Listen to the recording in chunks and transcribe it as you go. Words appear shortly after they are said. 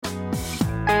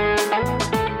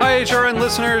HRN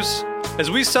listeners.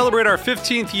 As we celebrate our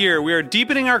 15th year, we are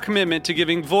deepening our commitment to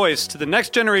giving voice to the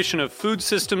next generation of food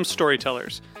systems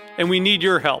storytellers, and we need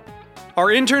your help. Our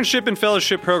internship and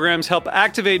fellowship programs help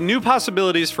activate new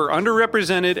possibilities for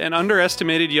underrepresented and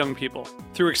underestimated young people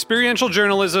through experiential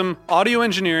journalism, audio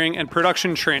engineering, and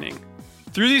production training.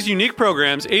 Through these unique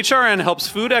programs, HRN helps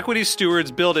food equity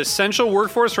stewards build essential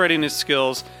workforce readiness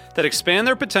skills that expand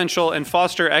their potential and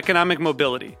foster economic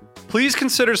mobility. Please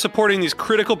consider supporting these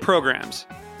critical programs.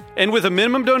 And with a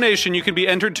minimum donation, you can be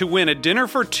entered to win a dinner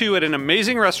for two at an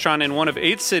amazing restaurant in one of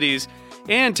 8 cities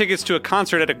and tickets to a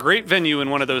concert at a great venue in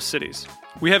one of those cities.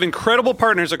 We have incredible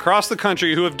partners across the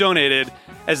country who have donated,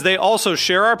 as they also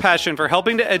share our passion for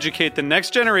helping to educate the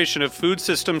next generation of food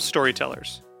systems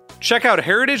storytellers. Check out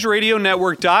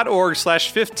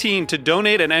heritageradionetwork.org/15 to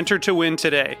donate and enter to win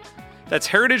today. That's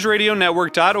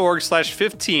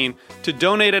heritageradionetwork.org/15 to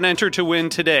donate and enter to win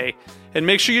today. And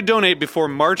make sure you donate before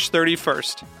March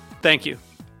 31st. Thank you.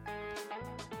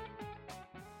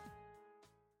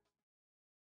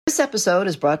 This episode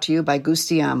is brought to you by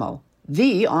Gustiamo,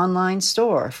 the online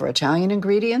store for Italian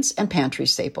ingredients and pantry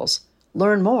staples.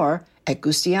 Learn more at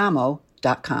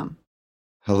gustiamo.com.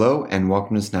 Hello and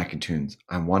welcome to Snacky Tunes.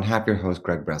 I'm one half your host,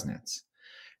 Greg Bresnitz.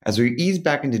 As we ease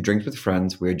back into Drinks with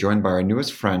Friends, we are joined by our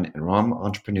newest friend and rum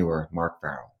entrepreneur, Marc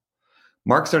Farrell.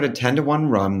 Marc started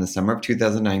 10-to-1 Rum in the summer of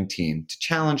 2019 to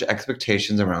challenge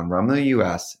expectations around rum in the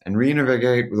U.S. and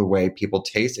reinvigorate the way people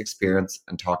taste, experience,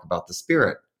 and talk about the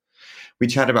spirit. We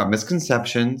chat about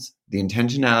misconceptions, the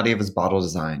intentionality of his bottle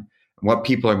design, and what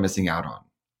people are missing out on.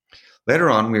 Later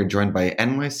on, we are joined by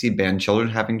NYC band Children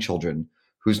Having Children,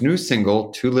 whose new single,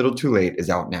 Too Little Too Late,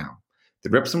 is out now. They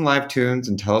rip some live tunes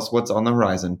and tell us what's on the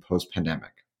horizon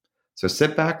post-pandemic. So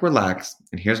sit back, relax,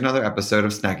 and here's another episode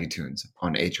of Snacky Tunes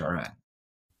on HRN.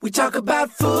 We talk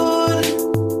about food,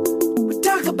 we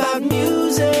talk about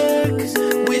music,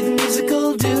 with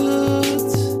musical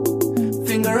dudes.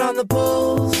 Finger on the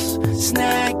pulse,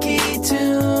 Snacky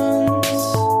Tunes.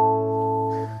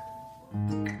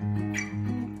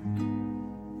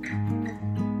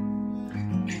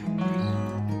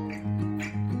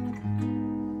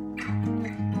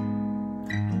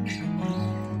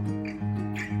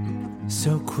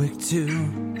 So quick to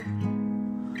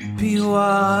be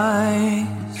wise.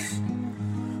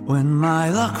 When my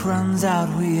luck runs out,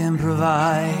 we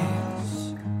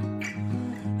improvise.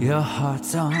 Your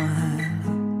heart's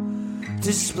on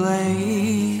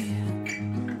display,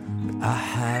 but I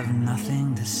have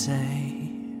nothing to say.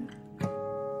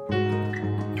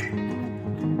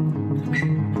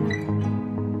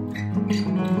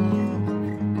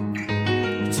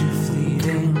 Too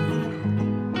fleeting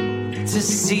to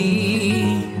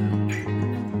see,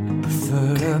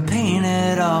 prefer to paint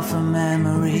it all from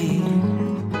memory.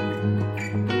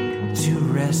 Too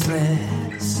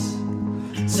restless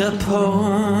to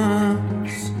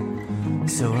pose,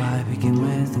 so I begin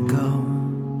with a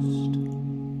ghost.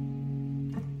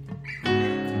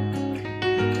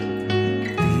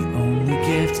 The only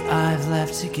gift I've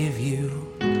left to give you,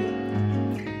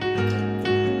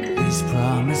 these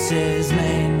promises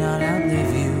may not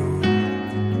outlive you.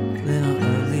 Little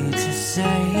early to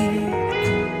say,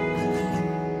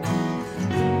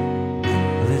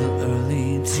 little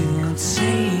early to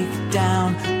take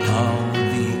down all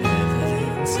the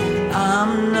evidence.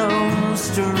 I'm no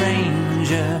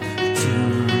stranger to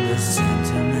the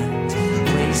sentiment,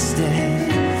 wasted,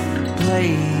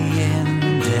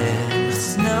 playing dead.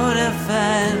 It's no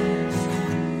defense,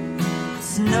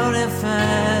 it's no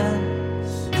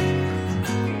defense.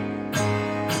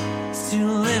 It's too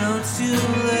little too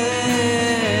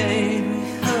late. We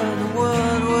heard the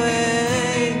word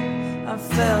wait. I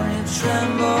felt it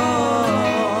tremble.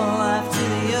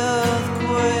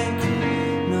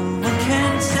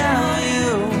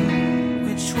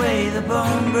 The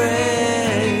bone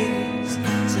breaks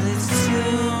till it's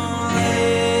too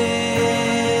late.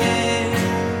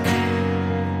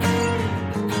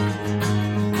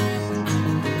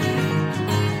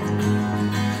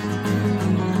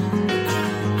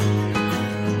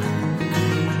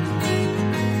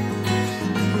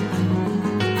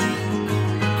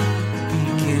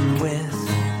 Begin with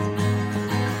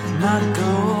my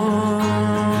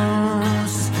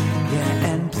ghost,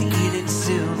 yeah, and plead it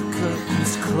till the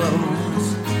curtains close.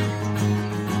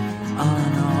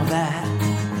 On all that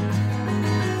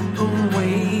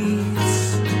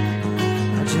waits,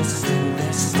 I just stood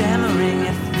there stammering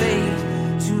at fate.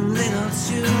 Too little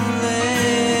too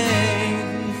late.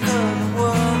 We heard the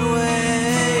word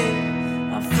wait.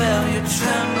 I felt you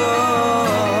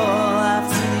tremble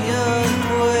after the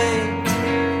earthquake.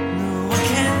 No one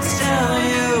can tell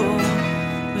you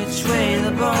which way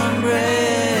the bone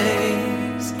breaks.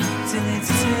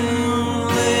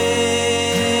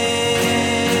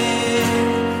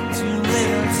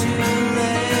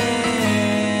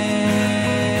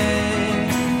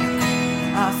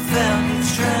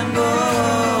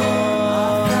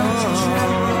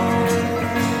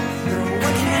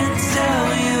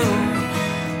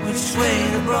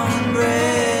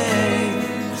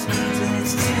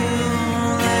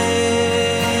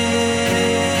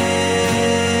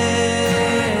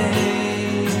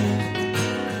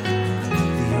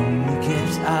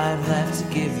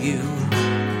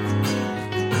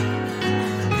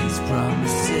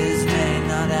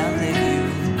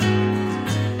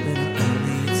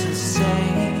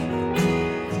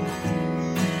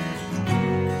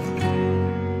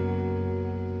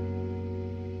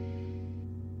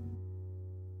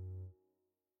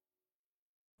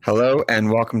 Hello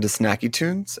and welcome to Snacky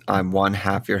Tunes. I'm one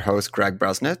half your host, Greg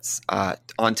Bresnitz.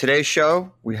 On today's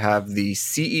show, we have the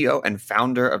CEO and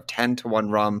founder of 10 to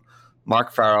 1 Rum,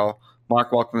 Marc Farrell.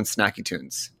 Marc, welcome to Snacky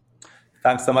Tunes.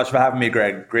 Thanks so much for having me,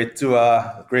 Greg. Great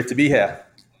to be here.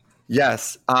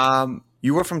 Yes,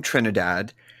 you were from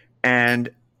Trinidad, and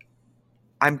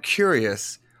I'm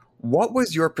curious, what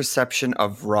was your perception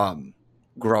of rum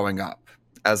growing up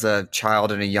as a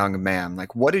child and a young man?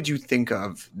 Like, what did you think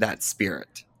of that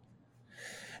spirit?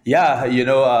 Yeah,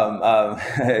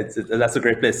 that's a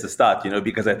great place to start,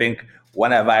 because I think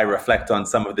whenever I reflect on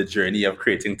some of the journey of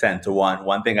creating 10 to 1,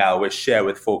 one thing I always share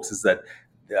with folks is that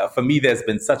for me, there's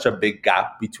been such a big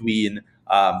gap between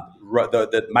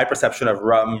my perception of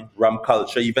rum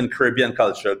culture, even Caribbean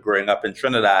culture growing up in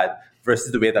Trinidad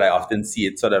versus the way that I often see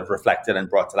it sort of reflected and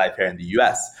brought to life here in the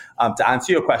US. To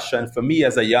answer your question, for me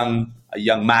as a young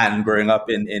man growing up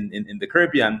in the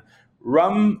Caribbean,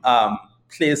 rum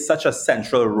plays such a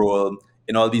central role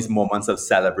in all these moments of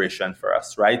celebration for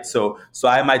us, right? So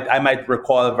I might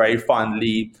recall very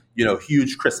fondly,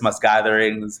 huge Christmas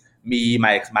gatherings, me,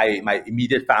 my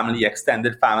immediate family,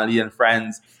 extended family and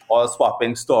friends, all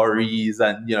swapping stories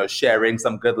and, sharing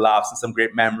some good laughs and some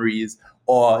great memories.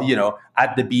 Or,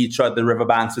 at the beach or at the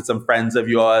riverbanks with some friends of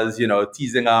yours,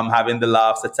 teasing them, having the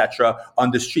laughs, etc.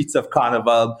 on the streets of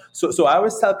Carnival. So I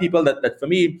always tell people that for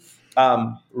me,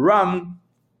 rum,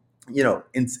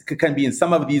 can be in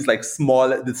some of these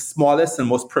the smallest and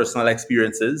most personal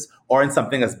experiences, or in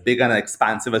something as big and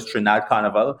expansive as Trinidad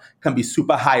Carnival. Can be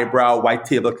super highbrow, white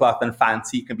tablecloth and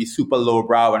fancy. Can be super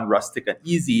lowbrow and rustic and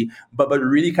easy. But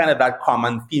really, kind of that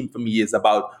common theme for me is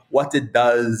about what it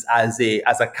does as a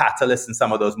catalyst in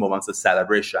some of those moments of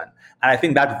celebration. And I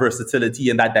think that versatility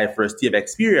and that diversity of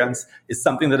experience is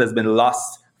something that has been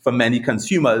lost for many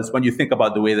consumers when you think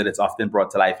about the way that it's often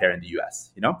brought to life here in the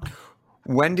US.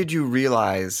 When did you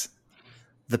realize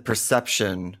the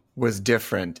perception was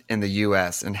different in the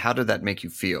US, and how did that make you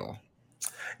feel?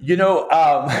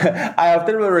 I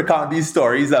often will recount these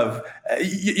stories of,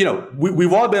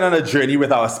 we've all been on a journey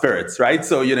with our spirits, right?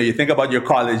 So, you think about your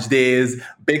college days,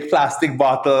 big plastic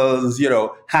bottles,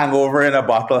 hangover in a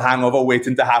bottle, hangover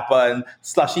waiting to happen,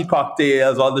 slushy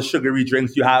cocktails, all the sugary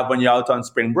drinks you have when you're out on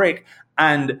spring break.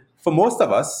 And for most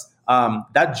of us,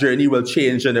 that journey will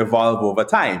change and evolve over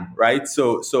time, right?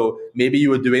 So maybe you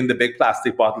were doing the big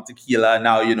plastic bottle tequila.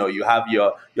 Now, you have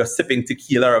your sipping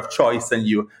tequila of choice, and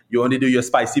you only do your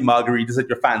spicy margaritas at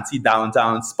your fancy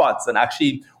downtown spots. And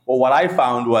actually, what I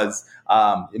found was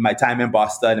in my time in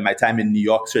Boston, in my time in New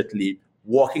York, certainly,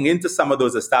 walking into some of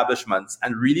those establishments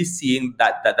and really seeing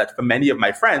that for many of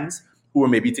my friends who were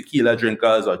maybe tequila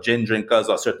drinkers or gin drinkers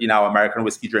or certainly now American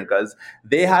whiskey drinkers,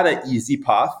 they had an easy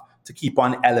path to keep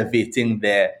on elevating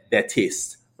their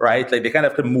taste, right? Like they kind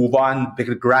of could move on, they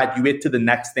could graduate to the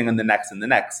next thing and the next and the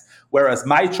next. Whereas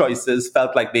my choices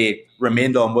felt like they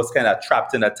remained almost kind of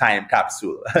trapped in a time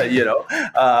capsule,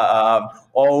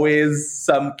 always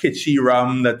some kitschy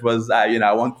rum that was,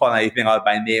 I won't call anything out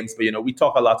by names, but, we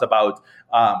talk a lot about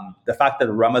the fact that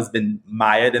rum has been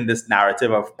mired in this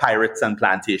narrative of pirates and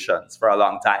plantations for a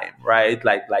long time, right?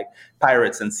 Like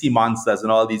pirates and sea monsters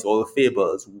and all these old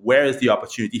fables. Where is the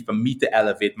opportunity for me to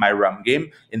elevate my rum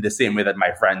game in the same way that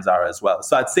my friends are as well?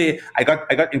 So I'd say I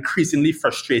got increasingly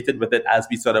frustrated with it as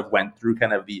we sort of went through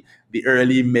kind of the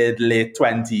early, mid, late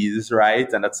 20s, right?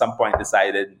 And at some point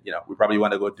decided, we probably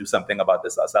want to go do something about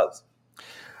this ourselves.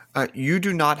 You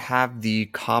do not have the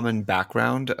common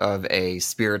background of a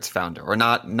spirits founder, or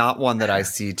not one that I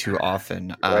see too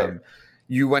often. Right.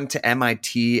 You went to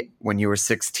MIT when you were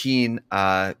 16,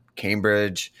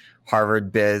 Cambridge,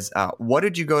 Harvard Biz. What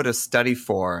did you go to study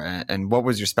for, and what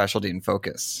was your specialty and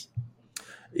focus?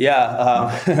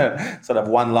 Yeah, sort of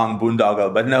one long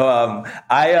boondoggle, but no.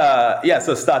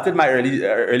 So started my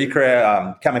early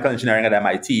career chemical engineering at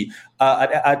MIT.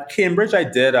 At Cambridge, I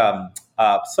did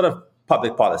sort of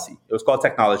public policy. It was called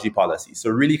technology policy. So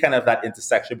really kind of that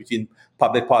intersection between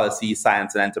public policy,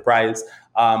 science, and enterprise.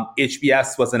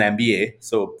 HBS was an MBA,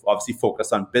 so obviously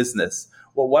focused on business.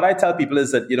 Well, what I tell people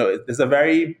is that,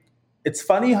 it's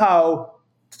funny how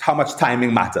much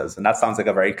timing matters. And that sounds like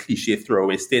a very cliche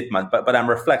throwaway statement, but I'm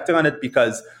reflecting on it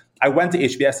because I went to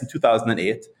HBS in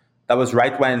 2008. That was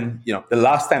right when, the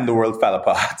last time the world fell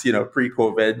apart,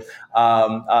 pre-COVID.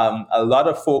 A lot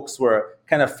of folks were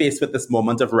kind of faced with this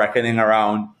moment of reckoning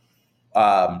around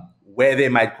where they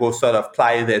might go sort of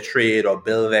ply their trade or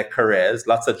build their careers.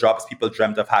 Lots of jobs people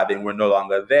dreamt of having were no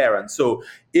longer there. And so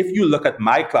if you look at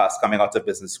my class coming out of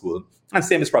business school, and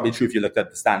same is probably true if you looked at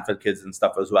the Stanford kids and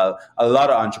stuff as well, a lot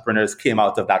of entrepreneurs came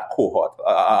out of that cohort,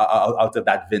 out of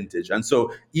that vintage. And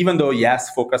so even though, yes,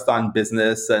 focused on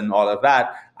business and all of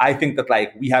that, I think that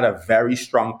like we had a very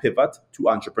strong pivot to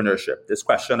entrepreneurship. This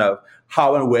question of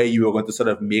how and where you were going to sort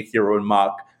of make your own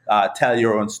mark, tell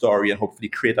your own story, and hopefully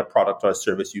create a product or a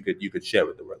service you could share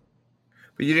with the world.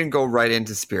 But you didn't go right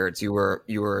into spirits. You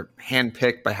were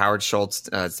handpicked by Howard Schultz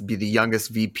to be the youngest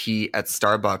VP at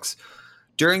Starbucks.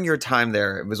 During your time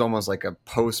there, it was almost like a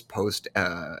post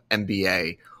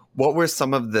MBA. What were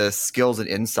some of the skills and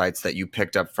insights that you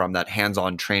picked up from that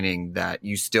hands-on training that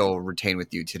you still retain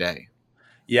with you today?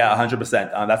 Yeah,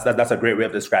 100%. That's a great way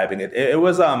of describing it. It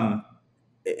was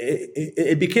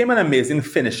it became an amazing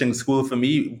finishing school for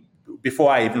me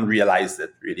before I even realized it,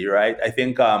 really, right? I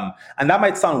think, and that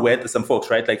might sound weird to some folks,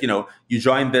 right? Like, you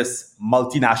join this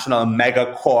multinational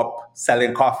mega corp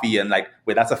selling coffee and like,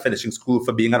 wait, that's a finishing school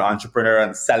for being an entrepreneur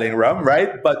and selling rum,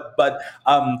 right? But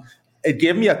it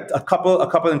gave me a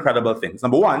couple incredible things.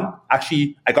 Number one,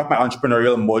 actually, I got my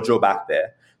entrepreneurial mojo back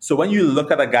there. So when you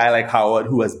look at a guy like Howard,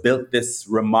 who has built this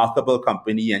remarkable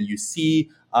company, and you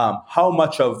see how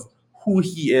much of who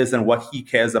he is and what he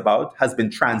cares about has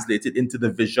been translated into the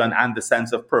vision and the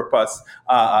sense of purpose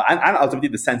and ultimately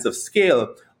the sense of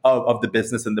scale of the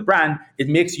business and the brand, it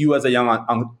makes you as a young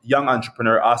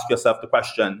entrepreneur ask yourself the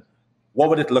question, what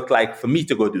would it look like for me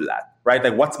to go do that, right?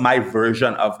 Like, what's my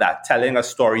version of that? Telling a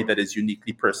story that is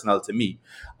uniquely personal to me.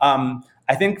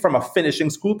 I think from a finishing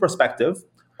school perspective,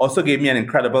 also gave me an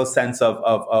incredible sense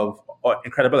of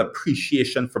incredible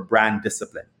appreciation for brand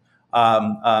discipline.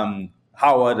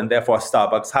 Howard and therefore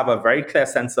Starbucks have a very clear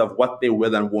sense of what they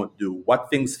will and won't do, what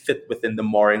things fit within the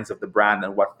moorings of the brand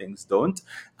and what things don't.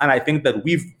 And I think that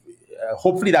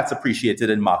hopefully that's appreciated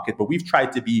in market, but we've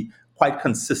tried to be quite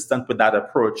consistent with that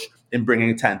approach in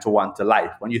bringing 10 to 1 to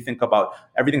life. When you think about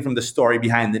everything from the story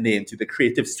behind the name to the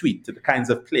creative suite, to the kinds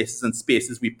of places and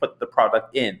spaces we put the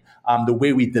product in, the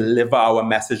way we deliver our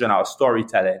message and our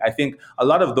storytelling, I think a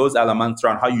lot of those elements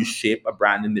around how you shape a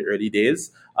brand in the early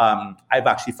days, I've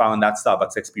actually found that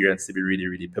Starbucks experience to be really,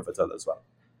 really pivotal as well.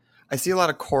 I see a lot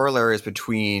of corollaries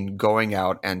between going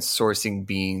out and sourcing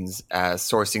beans as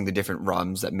sourcing the different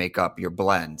rums that make up your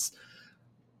blends.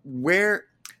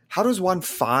 How does one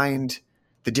find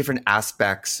the different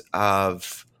aspects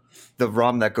of the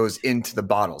rum that goes into the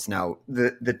bottles? Now,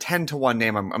 the 10 to 1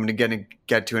 name I'm going to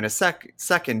get to in a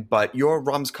second, but your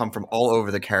rums come from all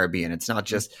over the Caribbean. It's not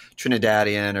just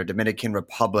Trinidadian or Dominican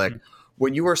Republic.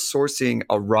 When you are sourcing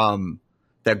a rum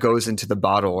that goes into the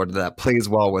bottle or that plays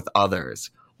well with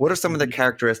others, what are some of the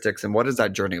characteristics and what does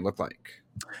that journey look like?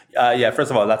 First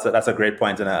of all, that's a great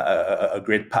point and a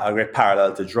great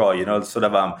parallel to draw.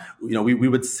 We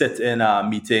would sit in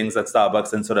meetings at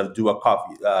Starbucks and sort of do a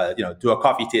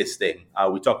coffee tasting.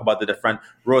 We talk about the different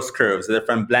roast curves, the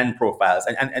different blend profiles,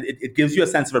 and it gives you a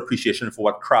sense of appreciation for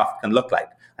what craft can look like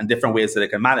and different ways that it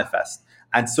can manifest.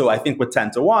 And so I think with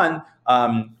 10 to 1,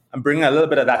 I'm bringing a little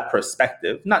bit of that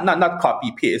perspective, not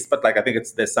copy paste, but like I think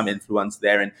there's some influence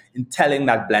there in telling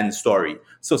that blend story.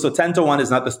 So 10 to 1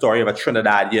 is not the story of a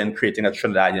Trinidadian creating a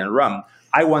Trinidadian rum.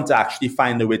 I want to actually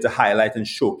find a way to highlight and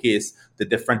showcase the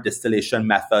different distillation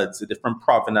methods, the different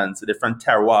provenance, the different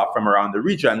terroir from around the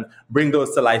region, bring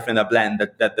those to life in a blend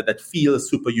that feels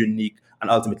super unique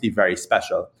and ultimately very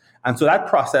special. And so that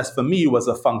process for me was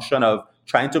a function of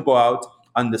trying to go out,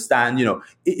 understand,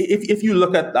 if you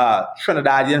look at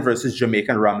Trinidadian versus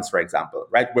Jamaican rums, for example,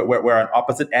 right, we're on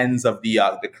opposite ends of the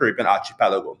Caribbean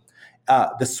archipelago.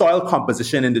 The soil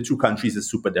composition in the two countries is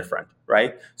super different,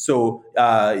 right? So,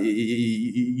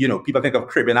 people think of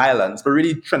Caribbean islands, but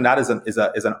really Trinidad is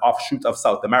an offshoot of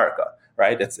South America,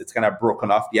 right? It's kind of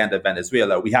broken off the end of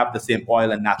Venezuela. We have the same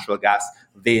oil and natural gas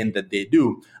vein that they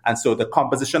do. And so the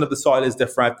composition of the soil is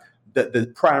different.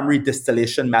 The primary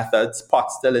distillation methods,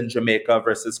 pot still in Jamaica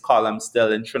versus column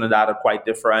still in Trinidad, are quite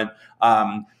different.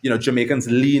 Jamaicans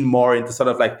lean more into sort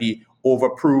of like the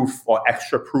overproof or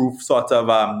extra proof sort of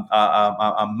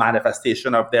a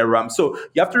manifestation of their rum. So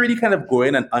you have to really kind of go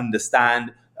in and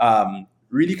understand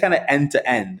really kind of end to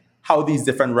end how these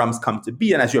different rums come to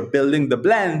be. And as you're building the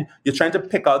blend, you're trying to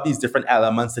pick out these different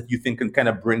elements that you think can kind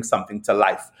of bring something to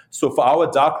life. So for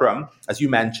our dark rum, as you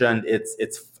mentioned,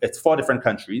 it's 4 different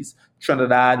countries: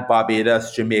 Trinidad,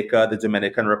 Barbados, Jamaica, the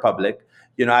Dominican Republic.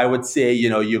 I would say,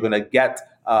 you're going to get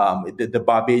The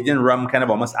Barbadian rum kind of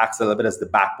almost acts a little bit as the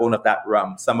backbone of that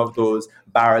rum. Some of those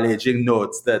barrel aging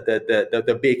notes,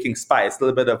 the baking spice, a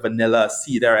little bit of vanilla,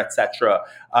 cedar, etc.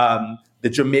 The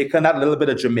Jamaican, that little bit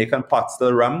of Jamaican pot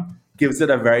still rum gives it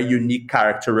a very unique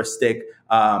characteristic.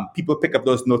 People pick up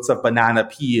those notes of banana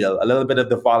peel, a little bit of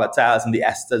the volatiles and the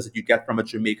esters that you get from a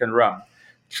Jamaican rum.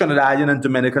 Trinidadian and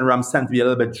Dominican rums tend to be a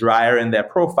little bit drier in their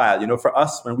profile. You know, for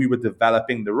us, when we were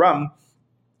developing the rum,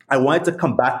 I wanted to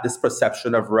combat this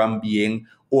perception of rum being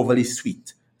overly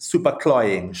sweet, super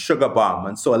cloying, sugar bomb.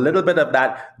 And so a little bit of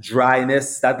that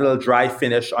dryness, that little dry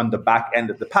finish on the back end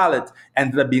of the palate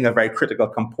ended up being a very critical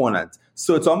component.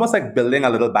 So it's almost like building a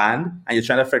little band and you're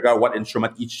trying to figure out what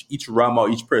instrument each rum or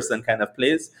each person kind of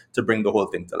plays to bring the whole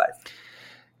thing to life.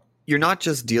 You're not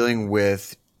just dealing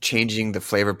with changing the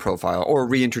flavor profile or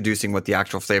reintroducing what the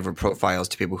actual flavor profile is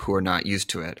to people who are not used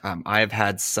to it. I have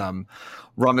had some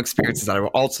rum experiences that I will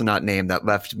also not name that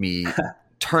left me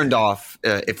turned off,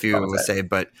 if you would say,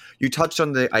 but you touched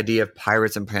on the idea of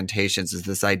pirates and plantations as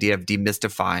this idea of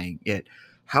demystifying it.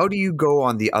 How do you go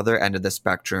on the other end of the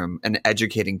spectrum and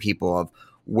educating people of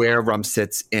where rum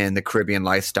sits in the Caribbean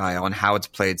lifestyle and how it's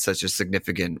played such a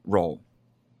significant role?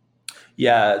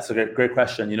 Yeah, it's a great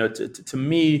question. You know, to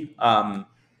me,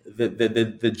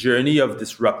 the journey of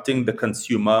disrupting the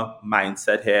consumer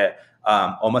mindset here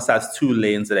almost has two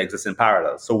lanes that exist in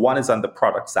parallel. So one is on the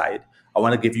product side. I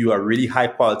want to give you a really high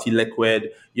quality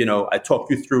liquid. You know, I talk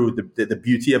you through the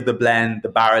beauty of the blend, the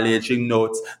barrel aging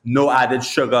notes, no added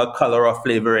sugar, color, or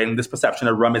flavoring. This perception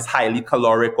of rum is highly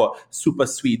caloric or super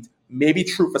sweet. Maybe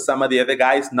true for some of the other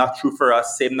guys, not true for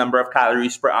us. Same number of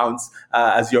calories per ounce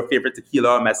as your favorite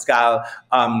tequila or mezcal.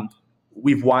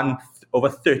 We've won over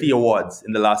 30 awards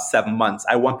in the last 7 months.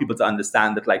 I want people to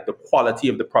understand that like the quality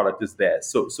of the product is there.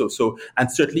 So, and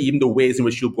certainly even the ways in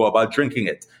which you go about drinking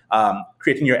it,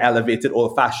 creating your elevated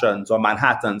old fashions or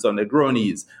Manhattans or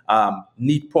Negronis,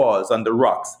 neat pours on the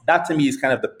rocks. That to me is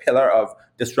kind of the pillar of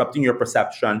disrupting your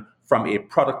perception from a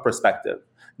product perspective.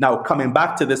 Now, coming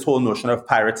back to this whole notion of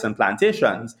pirates and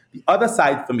plantations, the other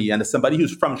side for me, and as somebody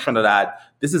who's from Trinidad,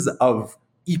 this is of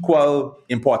equal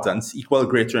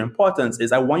greater importance,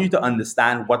 is I want you to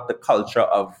understand what the culture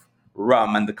of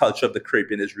rum and the culture of the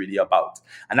Caribbean is really about.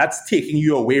 And that's taking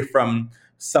you away from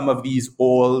some of these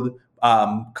old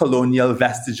colonial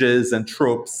vestiges and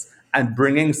tropes and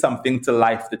bringing something to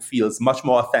life that feels much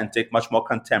more authentic, much more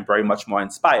contemporary, much more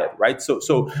inspired, right?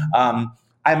 So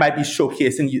I might be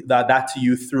showcasing that to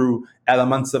you through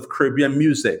elements of Caribbean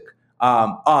music,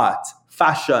 art,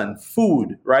 fashion,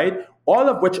 food, right? All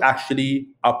of which actually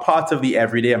are part of the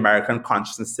everyday American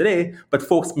consciousness today, but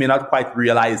folks may not quite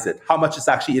realize it, how much it's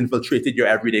actually infiltrated your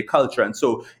everyday culture. And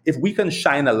so if we can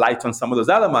shine a light on some of those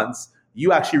elements,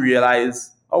 you actually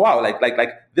realize, oh, wow, like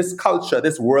this culture,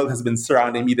 this world has been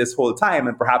surrounding me this whole time,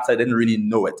 and perhaps I didn't really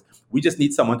know it. We just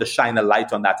need someone to shine a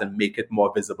light on that and make it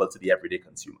more visible to the everyday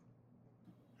consumer.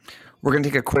 We're going to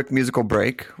take a quick musical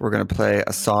break. We're going to play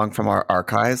a song from our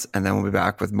archives, and then we'll be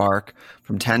back with Marc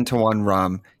from 10 to 1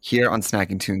 Rum here on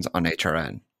Snacking Tunes on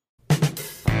HRN.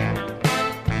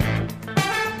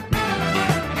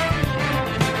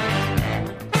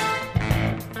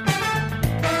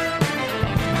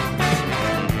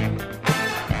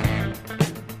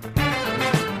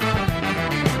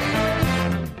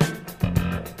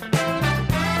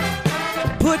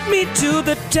 Put me to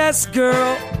the test,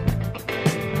 girl.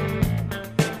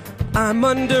 I'm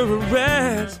under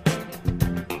arrest.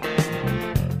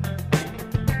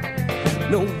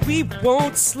 No, we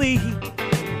won't sleep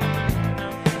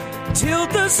till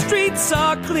the streets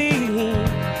are clean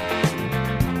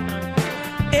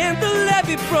and the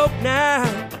levee broke now.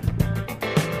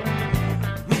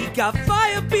 We got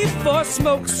fire before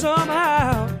smoke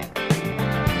somehow.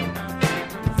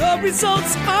 The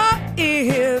results are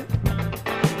in.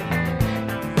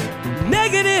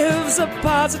 Negatives are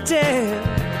positive.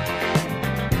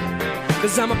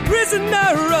 'Cause I'm a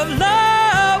prisoner of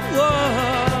love.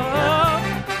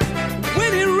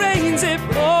 When it rains, it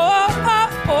pours.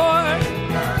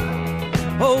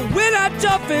 Oh, when I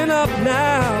toughen up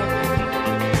now,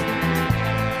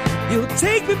 you'll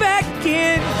take me back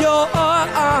in your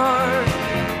arms.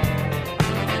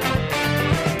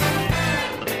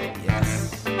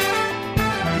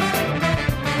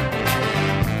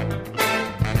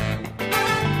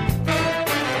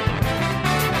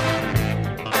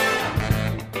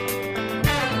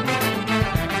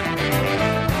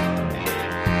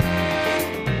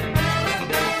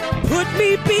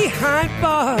 Me behind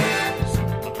bars.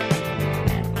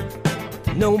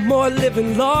 No more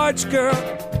living large, girl.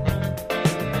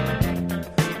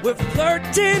 We're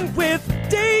flirting with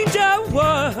danger.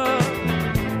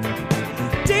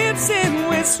 dancing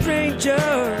with strangers.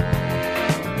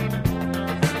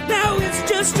 Now it's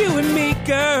just you and me,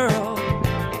 girl.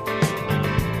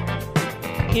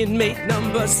 Inmate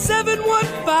number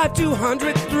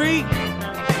 715-203.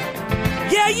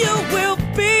 Yeah, you will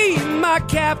be my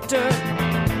captor.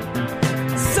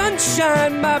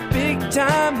 Sunshine, my big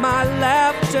time, my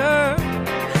laughter.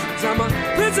 'Cause I'm a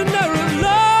prisoner of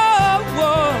love.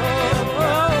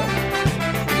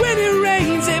 When it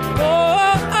rains, it pours.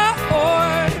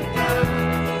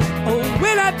 Oh,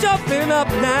 when I jumping up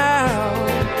now,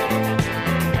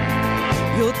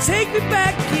 you'll take me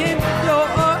back in your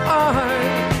arms.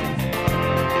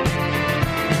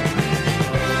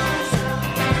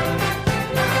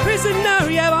 Prisoner,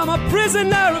 yeah, I'm a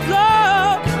prisoner of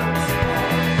love.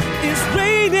 It's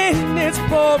raining, it's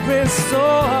pouring so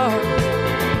hard.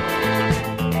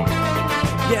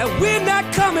 Yeah, we're not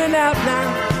coming out now.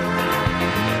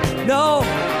 No.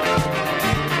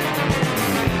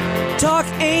 Talk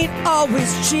ain't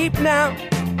always cheap now.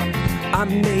 I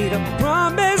made a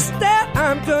promise that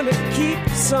I'm gonna keep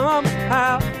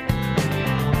somehow.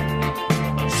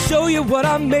 Show you what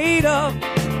I'm made of.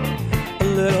 A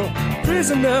little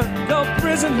prisoner, no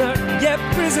prisoner, yeah,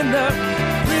 prisoner,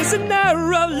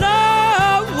 prisoner of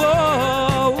love.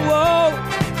 Whoa, whoa.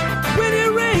 When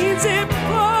it rains, it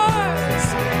pours.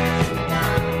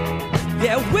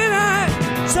 Yeah, when I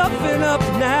toughen up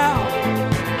now,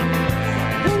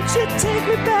 won't you take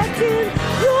me back in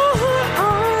your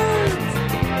arms?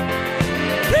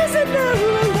 Prisoner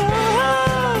of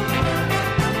love,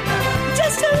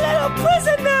 just a little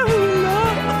prisoner of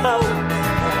love.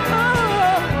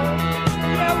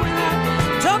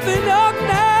 Toughen up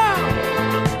now.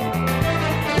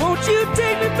 Won't you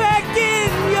take me back in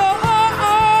your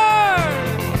arms?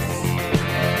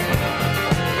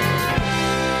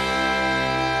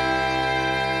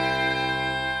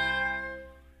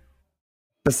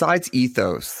 Besides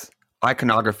ethos,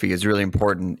 iconography is really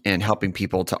important in helping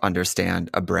people to understand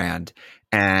a brand.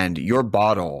 And your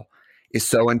bottle is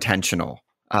so intentional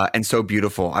and so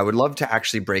beautiful. I would love to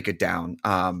actually break it down,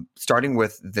 starting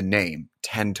with the name,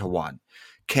 10-1.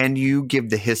 Can you give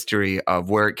the history of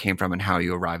where it came from and how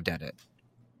you arrived at it?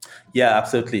 Yeah,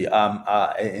 absolutely.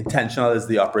 Intentional is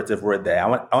the operative word there. I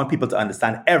want people to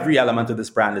understand every element of this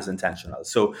brand is intentional.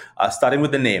 So starting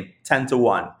with the name,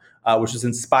 10-1, which was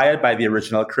inspired by the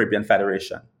original Caribbean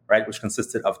Federation, right, which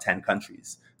consisted of 10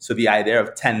 countries. So the idea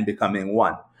of 10 becoming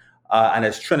 1. And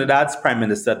as Trinidad's prime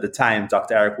minister at the time,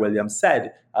 Dr. Eric Williams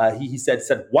said, he said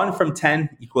 1 from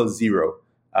 10 equals 0.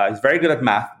 He's very good at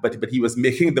math, but he was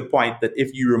making the point that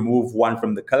if you remove 1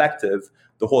 from the collective,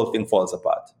 the whole thing falls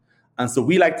apart. And so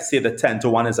we like to say that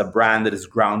 10-1 is a brand that is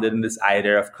grounded in this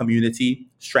idea of community,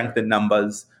 strength in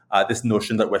numbers, this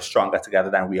notion that we're stronger together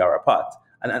than we are apart.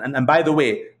 And by the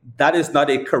way, that is not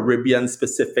a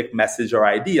Caribbean-specific message or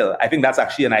ideal. I think that's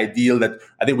actually an ideal that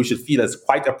I think we should feel is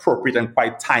quite appropriate and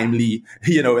quite timely,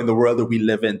 in the world that we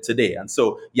live in today. And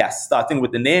so, yes, starting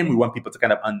with the name, we want people to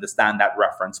kind of understand that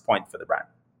reference point for the brand.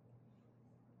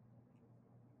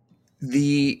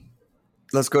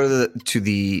 Let's go to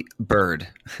the bird.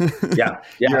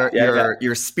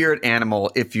 Your spirit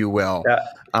animal, if you will.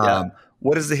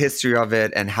 What is the history of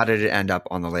it, and how did it end up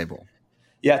on the label?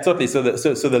 Yeah, totally. So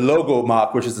the logo,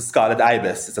 Marc, which is the scarlet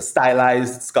ibis, it's a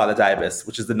stylized scarlet ibis,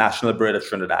 which is the national bird of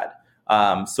Trinidad.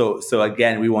 So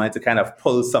again, we wanted to kind of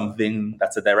pull something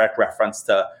that's a direct reference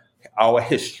to our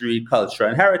history, culture,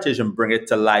 and heritage, and bring it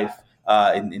to life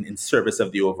in service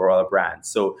of the overall brand.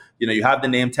 So you have the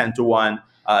name 10-1.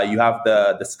 You have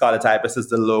the scarlet ibis as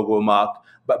the logo, Marc.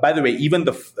 But by the way, even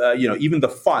the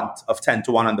font of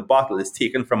 10-1 on the bottle is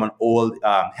taken from an old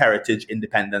heritage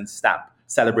independence stamp,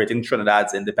 celebrating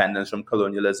Trinidad's independence from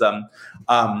colonialism.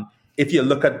 If you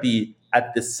look at the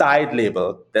side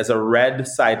label, there's a red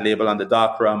side label on the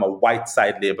dark rum, a white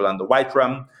side label on the white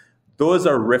rum. Those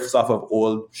are riffs off of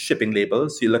old shipping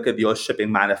labels. So you look at the old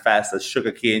shipping manifest as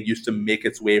sugarcane used to make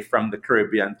its way from the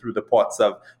Caribbean through the ports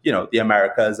of, the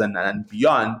Americas and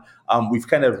beyond. We've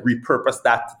kind of repurposed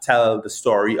that to tell the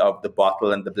story of the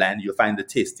bottle and the blend. You'll find the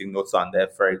tasting notes on there,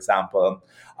 for example.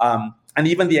 And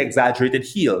even the exaggerated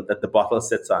heel that the bottle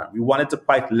sits on. We wanted to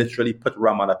quite literally put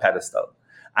rum on a pedestal.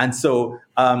 And so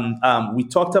we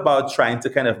talked about trying to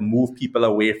kind of move people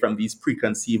away from these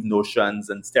preconceived notions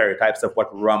and stereotypes of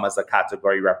what rum as a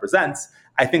category represents.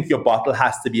 I think your bottle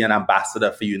has to be an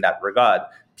ambassador for you in that regard.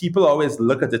 People always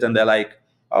look at it and they're like,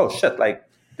 oh shit, like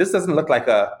this doesn't look like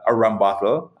a rum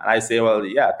bottle. And I say, well,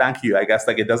 yeah, thank you. I guess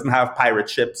like it doesn't have pirate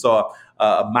ships or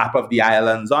a map of the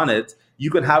islands on it.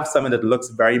 You could have something that looks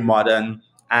very modern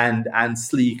and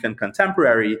sleek and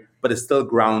contemporary, but is still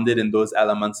grounded in those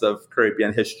elements of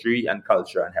Caribbean history and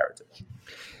culture and heritage.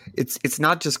 It's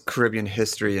not just Caribbean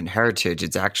history and heritage.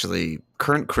 It's actually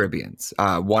current Caribbeans.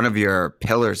 One of your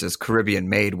pillars is Caribbean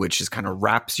Made, which is kind of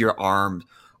wraps your arm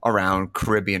around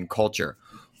Caribbean culture.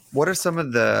 What are some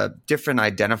of the different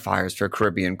identifiers for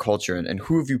Caribbean culture, and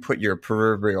who have you put your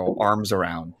proverbial arms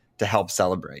around to help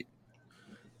celebrate?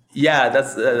 Yeah,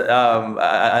 that's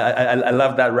I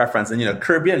love that reference, and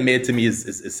Caribbean Made to me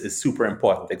is super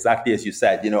important. Exactly as you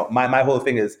said. My whole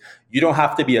thing is you don't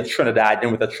have to be a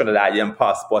Trinidadian with a Trinidadian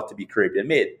passport to be Caribbean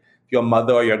Made. If your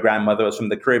mother or your grandmother was from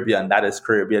the Caribbean, that is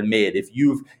Caribbean Made. If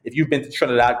you've been to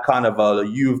Trinidad Carnival, or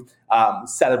you've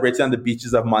celebrated on the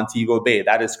beaches of Montego Bay,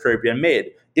 that is Caribbean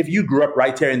Made. If you grew up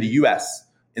right here in the U.S.,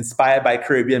 inspired by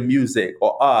Caribbean music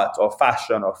or art or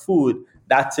fashion or food,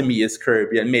 that to me is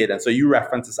Caribbean Made. And so you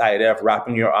reference this idea of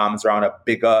wrapping your arms around a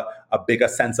bigger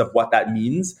sense of what that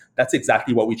means. That's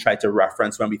exactly what we try to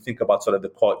reference when we think about sort of the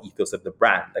core ethos of the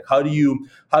brand. Like how do you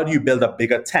build a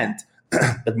bigger tent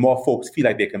that more folks feel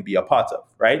like they can be a part of,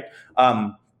 right?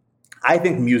 I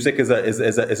think music is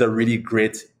a really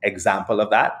great example of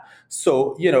that.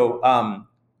 So,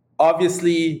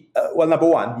 obviously, number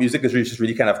one, music is just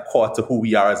really kind of core to who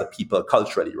we are as a people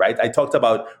culturally, right? I talked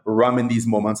about rum in these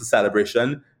moments of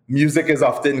celebration. Music is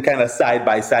often kind of side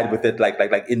by side with it, like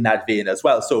in that vein as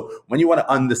well. So when you want to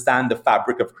understand the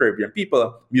fabric of Caribbean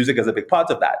people, music is a big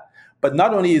part of that. But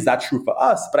not only is that true for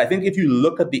us, but I think if you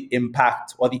look at the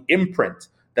impact or the imprint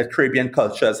that Caribbean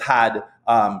culture has had,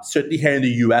 certainly here in the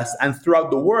US and throughout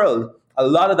the world, a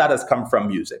lot of that has come from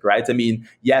music, right? I mean,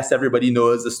 yes, everybody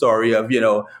knows the story of,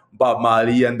 Bob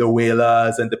Marley and the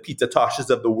Wailers and the Peter Toshes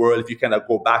of the world, if you kind of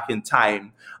go back in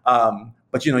time.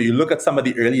 But, you look at some of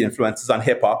the early influences on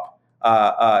hip hop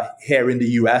here in the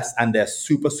US, and they're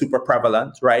super, super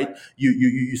prevalent, right?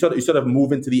 You sort of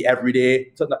move into the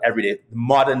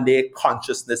modern day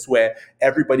consciousness where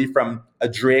everybody from a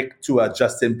Drake to a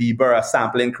Justin Bieber are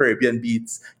sampling Caribbean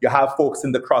beats. You have folks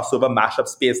in the crossover mashup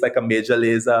space like a Major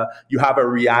Lazer. You have a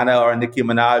Rihanna or a Nicki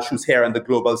Minaj who's here on the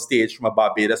global stage from a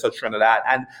Barbados or Trinidad.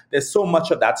 And there's so much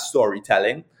of that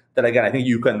storytelling that, again, I think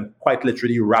you can quite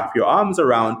literally wrap your arms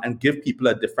around and give people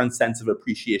a different sense of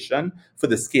appreciation for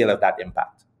the scale of that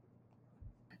impact.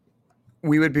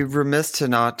 We would be remiss to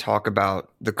not talk about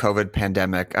the COVID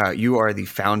pandemic. You are the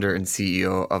founder and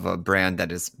CEO of a brand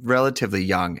that is relatively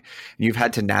young. You've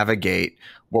had to navigate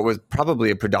what was probably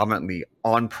a predominantly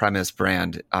on-premise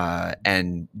brand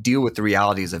and deal with the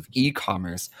realities of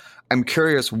e-commerce. I'm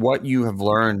curious what you have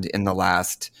learned in the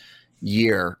last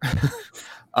year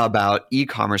about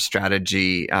e-commerce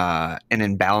strategy and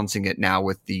in balancing it now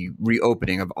with the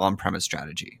reopening of on-premise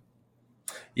strategy.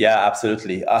 Yeah,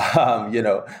 absolutely.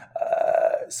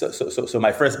 So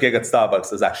my first gig at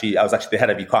Starbucks was I was actually the head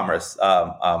of e-commerce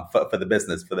for the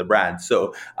business, for the brand.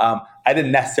 So I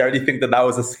didn't necessarily think that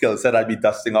was a skill set I'd be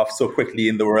dusting off so quickly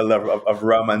in the world of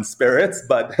rum and spirits,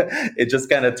 but it just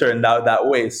kind of turned out that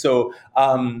way. So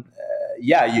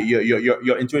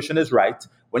your intuition is right.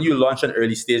 When you launch an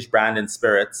early stage brand in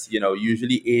spirits,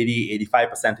 usually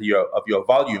 85% of your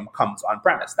volume comes on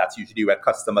premise. That's usually where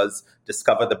customers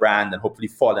discover the brand and hopefully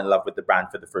fall in love with the brand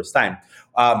for the first time.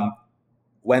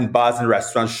 When bars and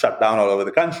restaurants shut down all over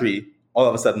the country, all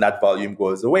of a sudden that volume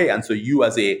goes away. And so you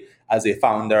as a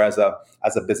founder, as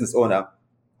a business owner,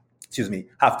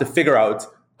 have to figure out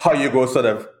how you go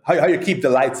how you keep the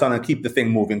lights on and keep the thing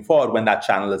moving forward when that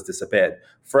channel has disappeared.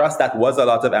 For us, that was a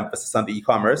lot of emphasis on the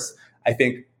e-commerce. I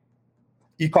think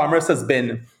e-commerce has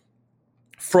been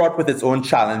fraught with its own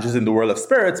challenges in the world of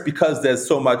spirits because there's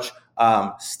so much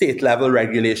state-level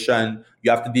regulation. You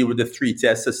have to deal with the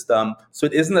 3-tier system. So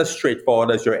it isn't as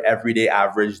straightforward as your everyday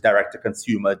average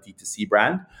direct-to-consumer D2C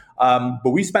brand.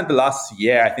 But we spent the last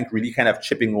year, I think, really kind of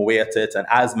chipping away at it. And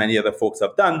as many other folks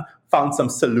have done, found some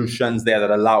solutions there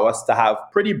that allow us to have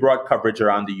pretty broad coverage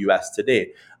around the US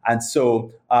today. And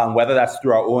so whether that's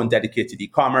through our own dedicated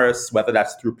e-commerce, whether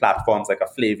that's through platforms like a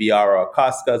Flaviar or a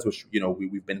Cascas, which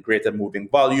we've been great at moving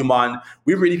volume on,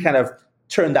 we've really kind of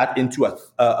turned that into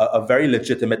a very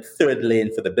legitimate third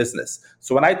lane for the business.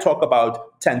 So when I talk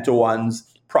about 10-to-1s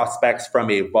prospects from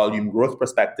a volume growth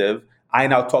perspective, I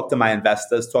now talk to my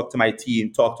investors, talk to my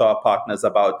team, talk to our partners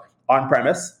about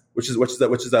on-premise, which is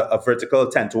a vertical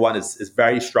 10-to-1 is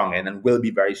very strong in and will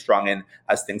be very strong in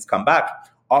as things come back,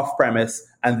 off-premise,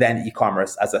 and then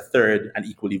e-commerce as a third and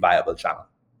equally viable channel.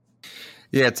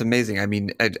 Yeah, it's amazing. I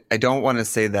mean, I don't want to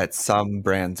say that some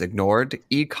brands ignored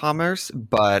e-commerce,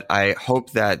 but I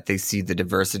hope that they see the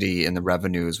diversity in the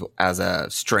revenues as a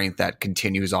strength that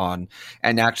continues on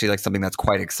and actually like something that's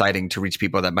quite exciting to reach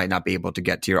people that might not be able to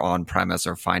get to your on-premise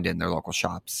or find it in their local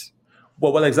shops.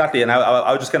 Well, exactly. And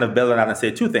I was just going to build on that and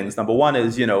say two things. Number one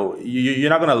is, you're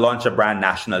not going to launch a brand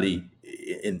nationally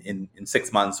in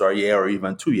 6 months or a year or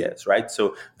even 2 years, right?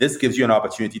 So this gives you an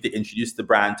opportunity to introduce the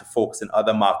brand to folks in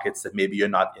other markets that maybe you're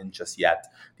not in just yet.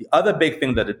 The other big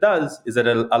thing that it does is that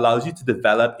it allows you to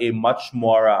develop a much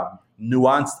more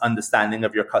nuanced understanding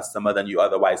of your customer than you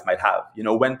otherwise might have. You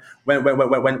know, when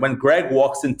Greg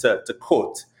walks into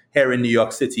Coat here in New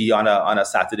York City on a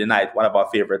Saturday night, one of our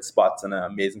favorite spots and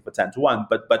amazing for 10 to 1,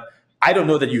 but I don't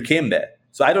know that you came there.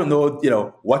 So I don't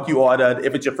know, what you ordered,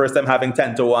 if it's your first time having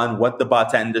 10 to 1, what the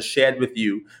bartender shared with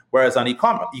you. Whereas on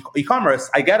e-commerce,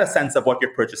 I get a sense of what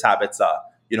your purchase habits are.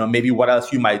 Maybe what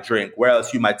else you might drink, where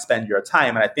else you might spend your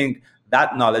time. And I think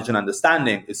that knowledge and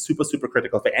understanding is super, super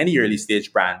critical for any early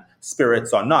stage brand,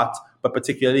 spirits or not, but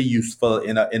particularly useful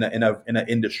in an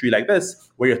industry like this,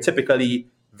 where you're typically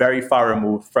very far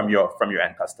removed from your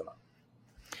end customer.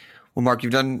 Well, Marc,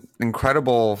 you've done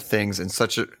incredible things in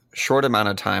such a short amount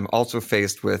of time, also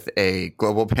faced with a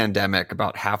global pandemic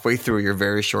about halfway through your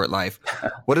very short life.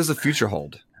 What does the future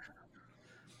hold?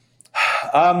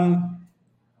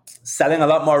 Selling a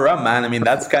lot more rum, man. I mean,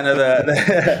 that's kind of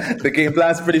the game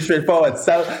plan's pretty straightforward.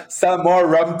 Sell more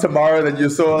rum tomorrow than you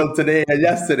sold today and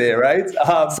yesterday, right?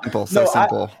 Simple. So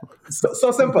simple.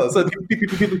 So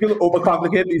people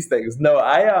overcomplicate these things. No,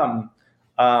 I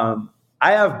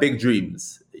have big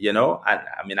dreams. And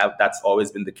I mean, that's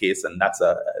always been the case, and that's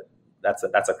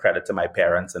a credit to my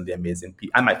parents and the amazing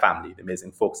people and my family, the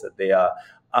amazing folks that they are.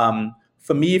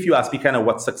 For me, if you ask me kind of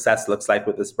what success looks like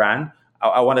with this brand,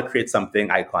 I want to create something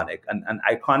iconic, and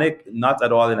iconic not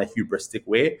at all in a hubristic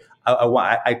way. I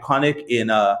want iconic in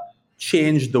a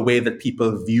change the way that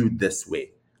people view this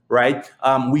way. Right?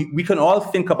 We can all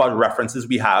think about references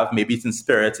we have. Maybe it's in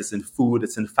spirits, it's in food,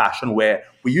 it's in fashion, where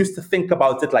we used to think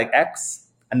about it like X,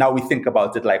 and now we think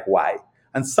about it like Y.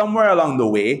 And somewhere along the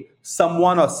way,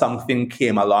 someone or something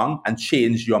came along and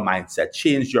changed your mindset,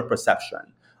 changed your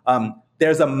perception.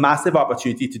 There's a massive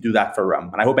opportunity to do that for rum.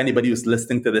 And I hope anybody who's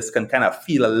listening to this can kind of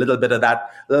feel a little bit of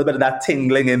that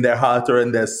tingling in their heart or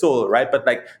in their soul, right? But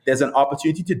there's an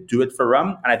opportunity to do it for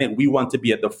rum. And I think we want to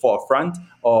be at the forefront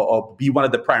or be one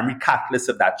of the primary catalysts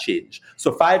of that change.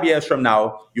 So 5 years from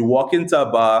now, you walk into a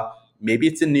bar, maybe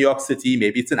it's in New York City,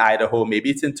 maybe it's in Idaho, maybe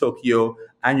it's in Tokyo,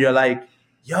 and you're like,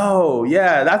 yo,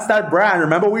 yeah, that's that brand.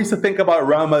 Remember, we used to think about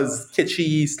rum as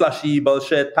kitschy, slushy,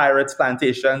 bullshit, pirates,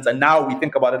 plantations, and now we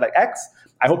think about it like X.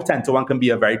 I hope 10 to 1 can be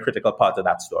a very critical part of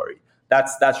that story.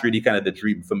 That's really kind of the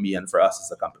dream for me and for us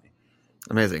as a company.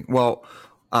 Amazing. Well,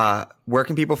 where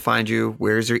can people find you?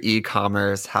 Where's your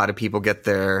e-commerce? How do people get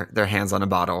their hands on a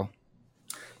bottle?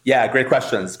 Yeah, great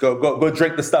questions. Go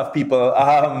drink the stuff, people.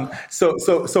 So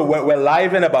we're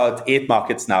live in about 8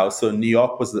 markets now. So New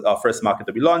York was our first market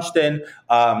that we launched in.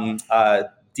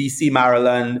 DC,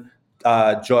 Maryland,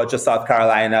 Georgia, South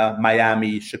Carolina,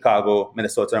 Miami, Chicago,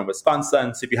 Minnesota, and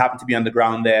Wisconsin. So if you happen to be on the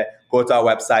ground there, go to our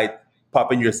website,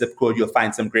 pop in your zip code. You'll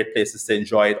find some great places to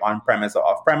enjoy it on premise or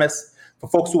off premise. For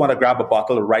folks who want to grab a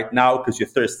bottle right now because you're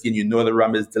thirsty and you know the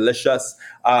rum is delicious,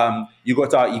 you go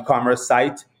to our e-commerce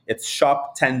site. It's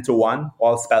shop 10 to 1,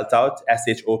 all spelled out,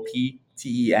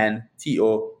 SHOPTENTOONE,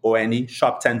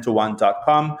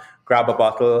 shop10to1.com. Grab a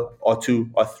bottle or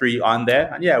 2 or 3 on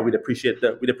there. And yeah, we'd appreciate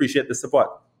the support.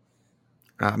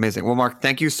 Amazing. Well, Marc,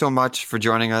 thank you so much for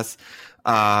joining us.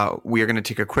 We are going to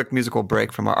take a quick musical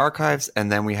break from our archives, and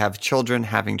then we have Children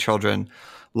Having Children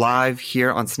live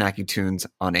here on Snacky Tunes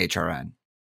on HRN.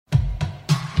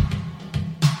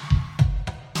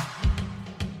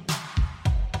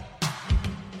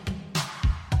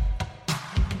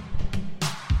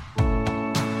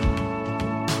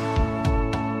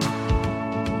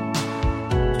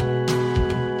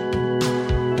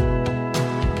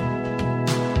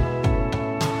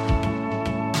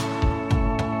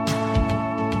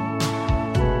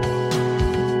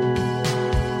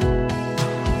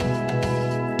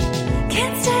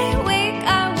 Can't stay awake,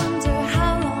 I wonder how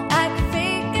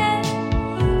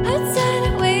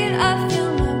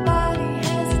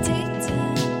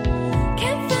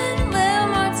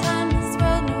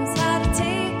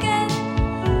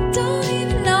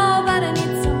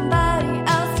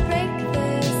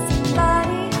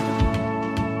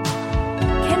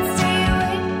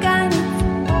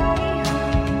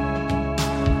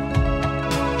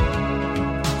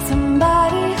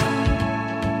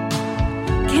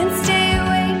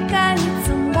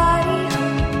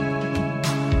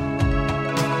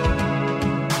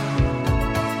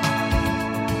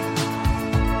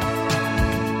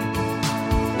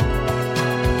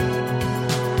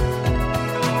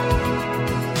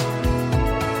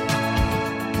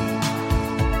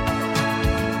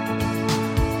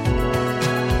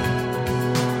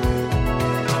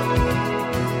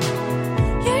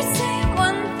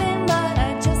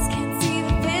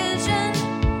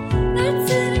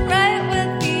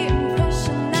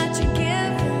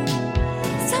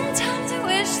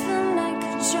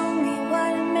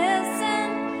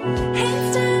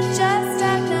Instant, just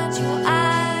act natural.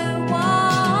 I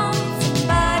want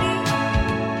somebody.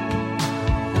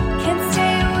 Can't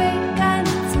stay awake, I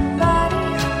need somebody.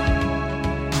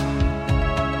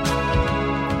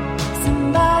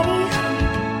 Somebody.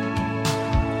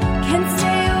 Can't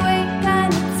stay awake, I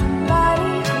need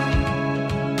somebody.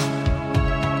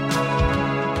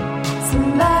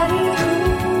 Somebody who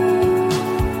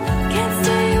can't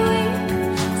stay awake.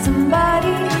 Somebody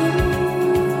who.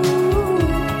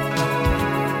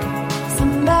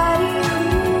 Somebody who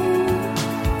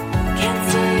can't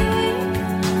stay awake.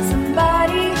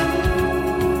 Somebody who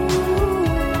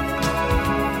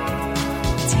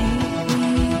take me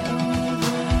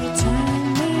over, turn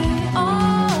me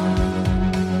on.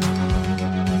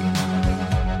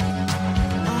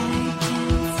 I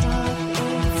can't stop,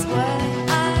 it's what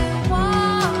I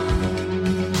want.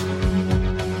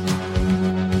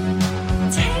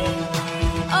 Take me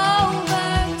over,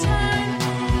 turn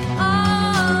me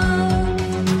on.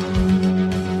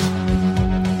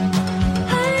 I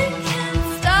can't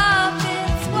stop,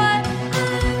 it's what I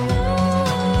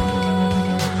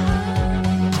want.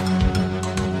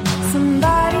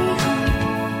 Somebody who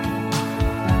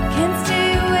can't stay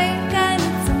awake, I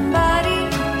need somebody.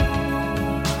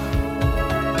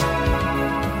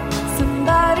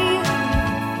 Somebody who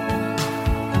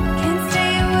can't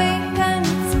stay awake, I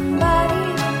need somebody.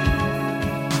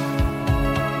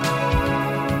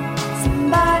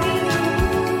 Somebody who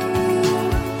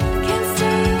can't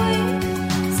stay awake.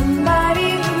 Somebody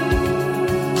who.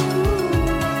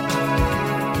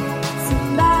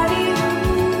 Somebody who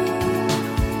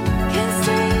can't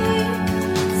stay awake.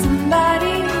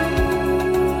 Somebody who.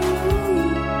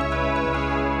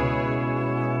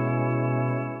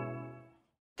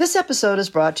 This episode is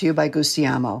brought to you by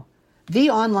Gustiamo, the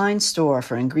online store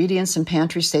for ingredients and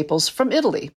pantry staples from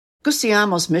Italy.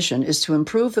 Gustiamo's mission is to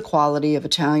improve the quality of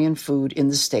Italian food in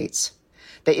the States.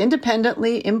 They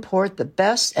independently import the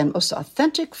best and most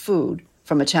authentic food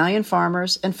from Italian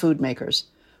farmers and food makers,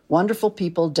 wonderful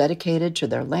people dedicated to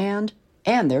their land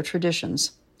and their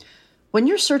traditions. When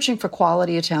you're searching for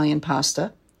quality Italian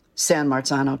pasta, San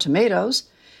Marzano tomatoes,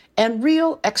 and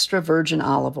real extra virgin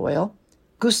olive oil,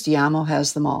 Gustiamo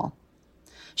has them all.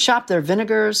 Shop their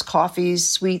vinegars, coffees,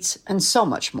 sweets, and so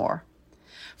much more.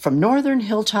 From northern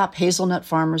hilltop hazelnut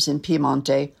farmers in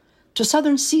Piemonte to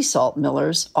southern sea salt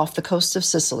millers off the coast of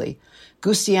Sicily,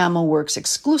 Gustiamo works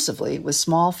exclusively with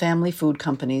small family food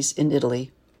companies in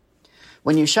Italy.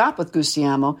 When you shop with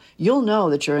Gustiamo, you'll know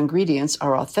that your ingredients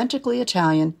are authentically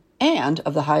Italian and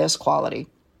of the highest quality.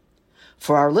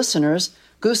 For our listeners,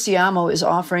 Gustiamo is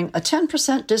offering a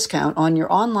 10% discount on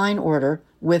your online order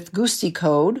with Gusti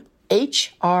code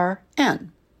HRN.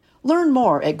 Learn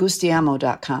more at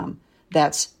gustiamo.com.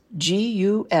 That's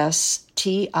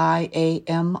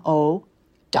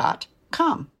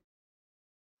GUSTIAMO.com.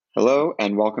 Hello,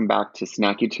 and welcome back to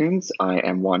Snacky Tunes. I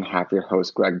am one half your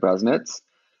host, Greg Bresnitz.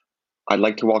 I'd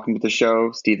like to welcome to the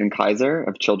show Stephen Kaiser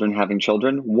of Children Having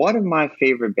Children, one of my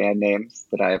favorite band names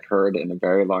that I have heard in a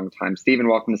very long time. Stephen,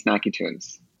 welcome to Snacky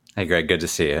Tunes. Hey, Greg, good to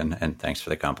see you, and thanks for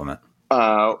the compliment.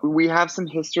 We have some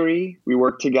history. We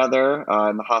worked together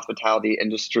in the hospitality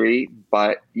industry,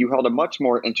 but you held a much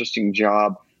more interesting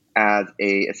job as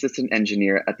an assistant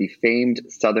engineer at the famed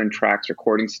Southern Tracks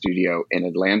recording studio in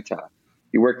Atlanta.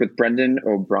 You worked with Brendan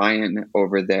O'Brien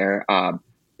over there.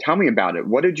 Tell me about it.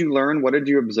 What did you learn? What did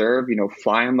you observe?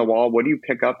 Fly on the wall. What do you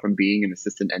pick up from being an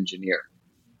assistant engineer?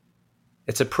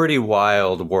 It's a pretty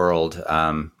wild world.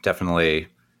 Definitely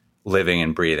living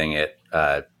and breathing it.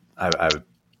 I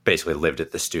basically lived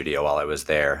at the studio while I was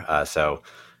there. So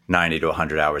 90 to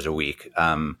 100 hours a week.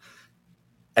 At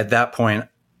that point,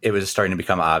 it was starting to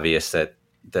become obvious that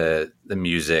the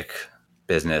music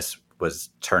business was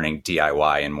turning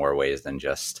DIY in more ways than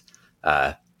just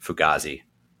Fugazi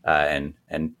and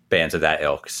bands of that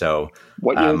ilk. So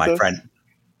what year my was friend,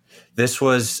 this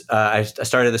was I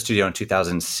started the studio in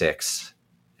 2006,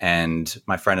 and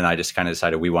my friend and I just kind of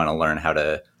decided we want to learn how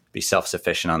to be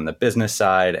self-sufficient on the business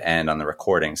side and on the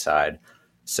recording side.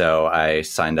 So I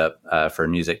signed up for a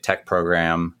music tech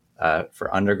program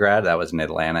for undergrad. That was in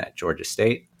Atlanta at Georgia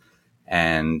State.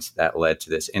 And that led to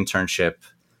this internship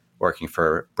working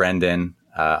for Brendan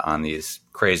on these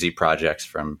crazy projects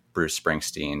from Bruce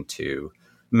Springsteen to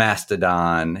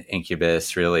Mastodon,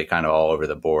 Incubus, really kind of all over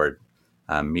the board,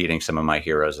 meeting some of my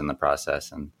heroes in the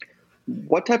process. And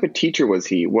what type of teacher was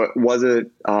he? What was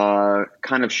it?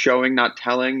 Kind of showing, not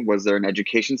telling? Was there an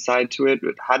education side to it?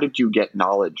 How did you get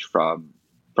knowledge from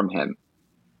him?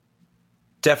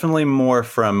 Definitely more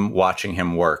from watching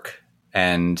him work.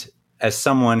 And as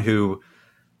someone who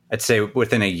I'd say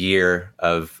within a year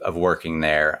of working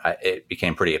there, it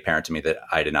became pretty apparent to me that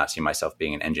I did not see myself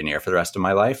being an engineer for the rest of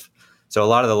my life. So a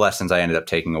lot of the lessons I ended up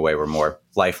taking away were more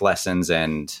life lessons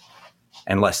and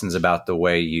lessons about the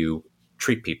way you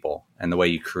treat people and the way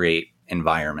you create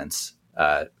environments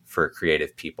for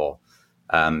creative people.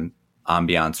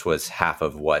 Ambiance was half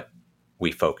of what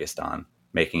we focused on,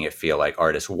 making it feel like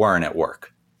artists weren't at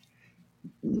work.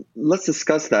 Let's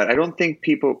discuss that. I don't think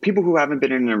people who haven't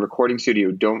been in a recording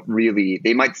studio don't really,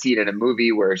 they might see it in a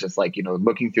movie where it's just like,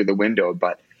 looking through the window,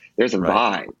 but there's a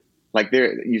vibe. Like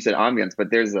you said ambience,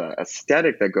 but there's a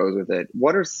aesthetic that goes with it.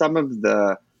 What are some of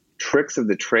the tricks of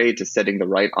the trade to setting the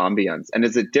right ambience? And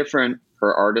is it different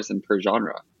per artist and per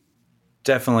genre?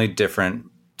 Definitely different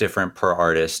per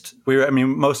artist.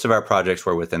 Most of our projects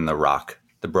were within the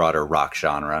broader rock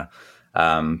genre.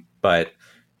 But,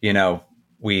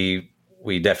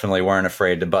 we definitely weren't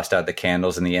afraid to bust out the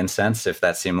candles and the incense if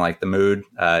that seemed like the mood.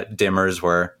 Dimmers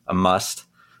were a must.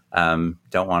 Don't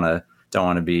want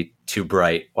to be too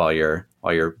bright while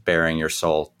you're bearing your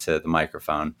soul to the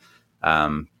microphone.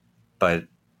 But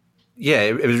yeah,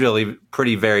 it was really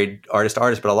pretty varied artist to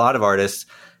artist, but a lot of artists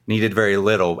needed very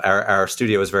little. Our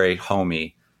studio was very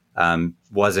homey.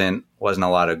 Wasn't a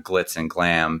lot of glitz and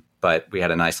glam, but we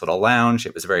had a nice little lounge.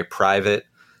 It was very private.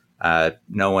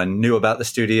 No one knew about the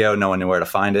studio. No one knew where to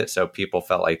find it. So people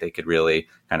felt like they could really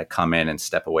kind of come in and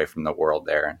step away from the world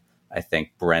there. And I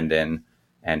think Brendan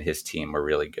and his team were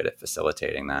really good at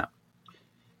facilitating that.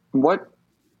 What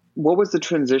was the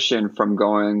transition from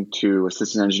going to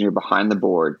assistant engineer behind the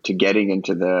board to getting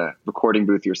into the recording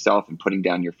booth yourself and putting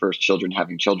down your first Children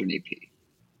Having Children EP?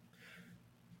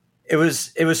 It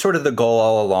was sort of the goal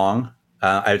all along.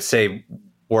 I would say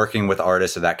working with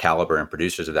artists of that caliber and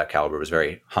producers of that caliber was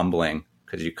very humbling,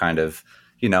 because you kind of,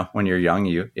 when you're young,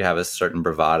 you have a certain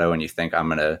bravado and you think, I'm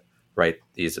going to write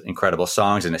these incredible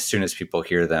songs, and as soon as people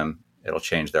hear them, it'll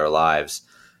change their lives.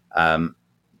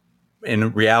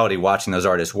 In reality, watching those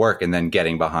artists work and then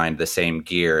getting behind the same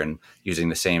gear and using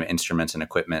the same instruments and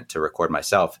equipment to record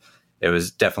myself, it was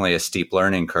definitely a steep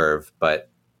learning curve, but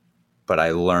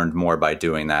I learned more by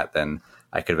doing that than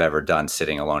I could have ever done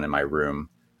sitting alone in my room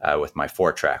with my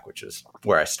 4-track, which is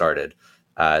where I started.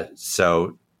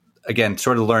 So again,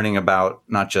 sort of learning about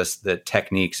not just the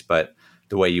techniques, but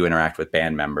the way you interact with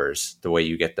band members, the way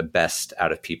you get the best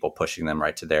out of people, pushing them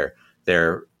right to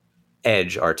their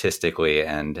edge artistically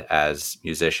and as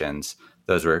musicians.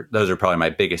 Those are probably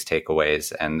my biggest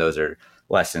takeaways, and those are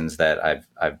lessons that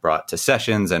I've brought to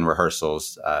sessions and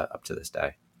rehearsals up to this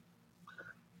day.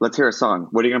 Let's hear a song.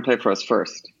 What are you going to play for us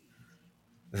first?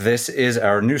 This is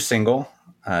our new single.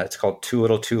 It's called Too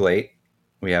Little Too Late.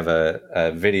 We have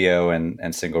a video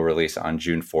and single release on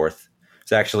June 4th.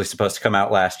 It's actually supposed to come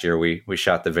out last year. We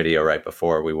shot the video right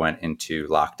before we went into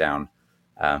lockdown,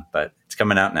 but it's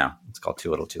coming out now. It's called Too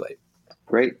Little Too Late.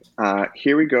 Great.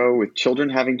 Here we go with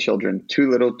Children Having Children, Too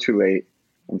Little Too Late,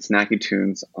 on Snacky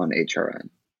Tunes on HRN.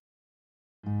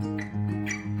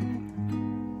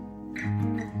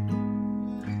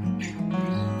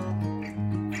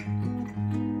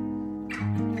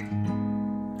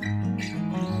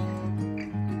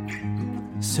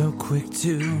 So quick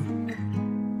to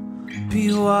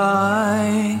be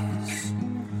wise.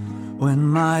 When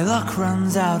my luck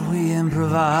runs out, we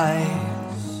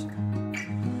improvise.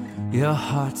 Your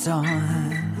heart's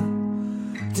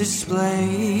on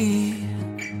display,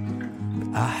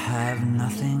 but I have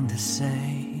nothing to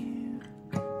say.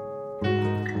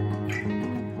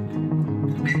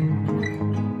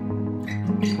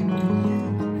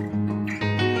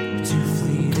 Too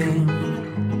fleeting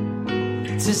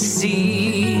to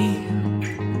see,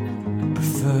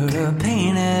 prefer to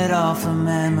paint it all from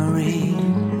memory.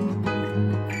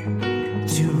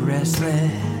 Too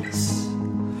restless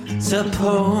to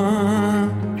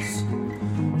pose,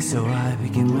 so I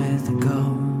begin with a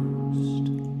ghost.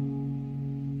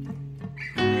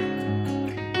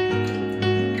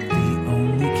 The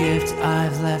only gift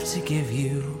I've left to give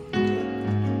you,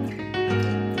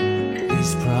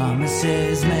 these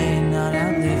promises may not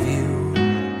outlive you.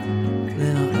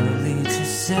 Little early to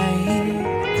say,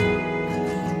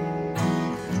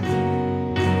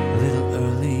 little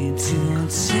early to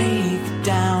take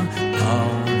down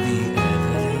all the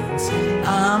evidence.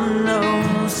 I'm no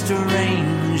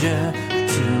stranger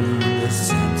to the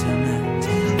sentiment,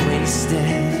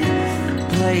 wasted,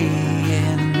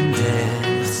 playing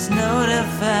dead. It's no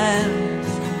defense,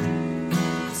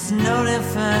 it's no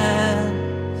defense.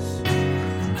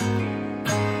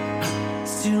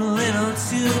 It's too little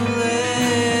too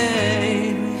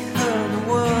late. We heard the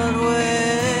word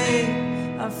wave,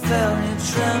 I felt it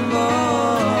tremble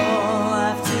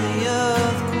after the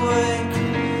earthquake.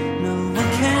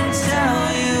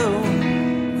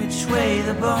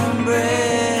 bone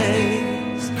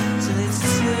breaks till it's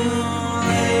too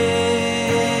late.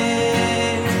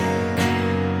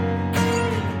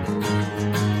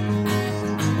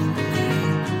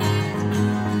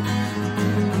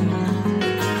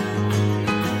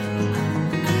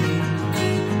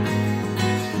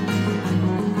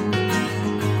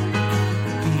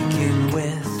 Begin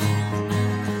with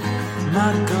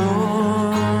my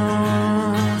ghost,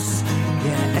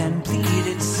 yeah, and bleed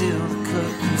it till the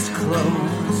curtains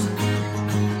close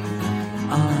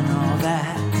on all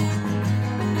that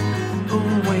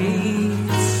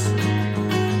awaits.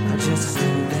 I just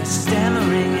stood there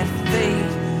stammering at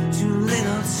fate, too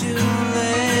little, too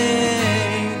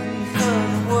late. We heard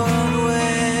the world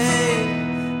wait.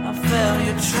 I felt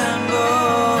you tremble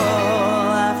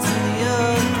after the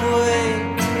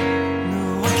earthquake. No,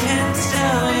 I can't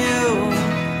tell you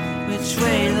which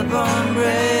way the bone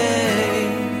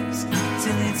breaks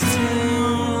till it's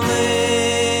too late.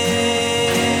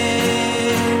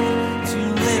 Too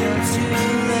little, too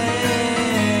late.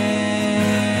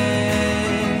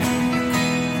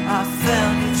 I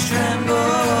felt you tremble.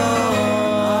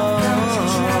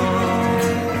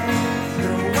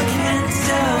 No, I can't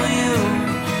tell you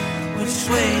which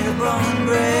way the bone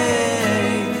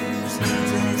breaks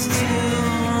till it's too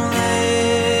late.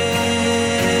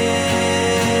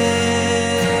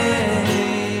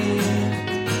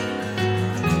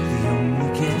 The only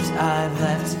gift I've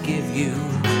left to give you,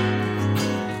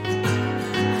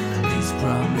 these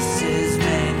promises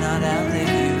may not outlive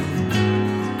you.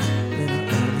 Little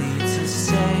early to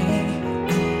say.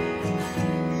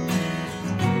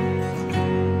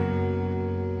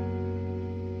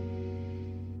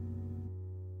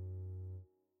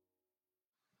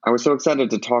 I was so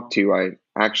excited to talk to you. I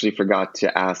actually forgot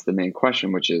to ask the main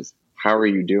question, which is, how are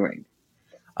you doing?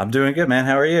 I'm doing good, man.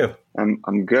 How are you?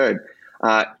 I'm good.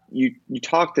 You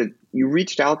talked that you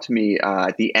reached out to me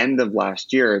at the end of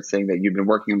last year saying that you've been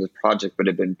working on this project but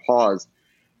had been paused.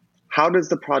 How does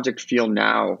the project feel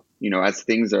now, as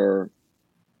things are,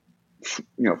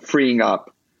 freeing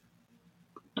up?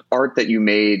 Art that you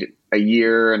made a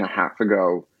year and a half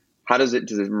ago, does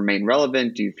it remain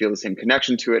relevant? Do you feel the same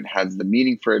connection to it? Has the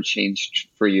meaning for it changed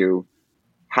for you?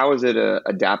 How is it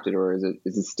adapted, or is it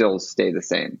still stay the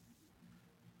same?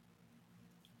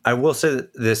 I will say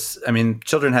that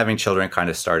Children Having Children kind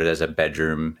of started as a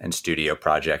bedroom and studio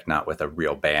project, not with a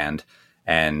real band.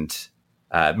 And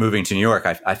moving to New York,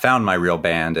 I found my real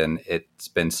band, and it's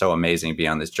been so amazing being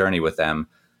on this journey with them.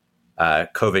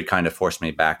 COVID kind of forced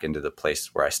me back into the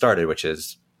place where I started, which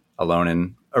is alone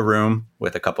in a room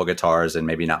with a couple guitars and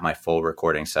maybe not my full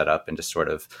recording setup, and just sort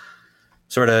of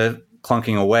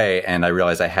clunking away. And I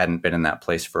realized I hadn't been in that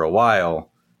place for a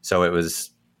while. So it was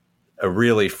a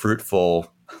really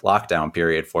fruitful lockdown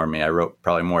period for me. I wrote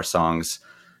probably more songs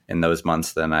in those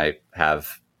months than I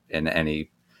have in any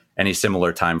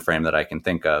similar time frame that I can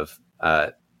think of.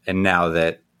 And now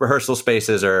that rehearsal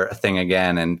spaces are a thing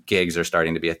again and gigs are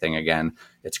starting to be a thing again,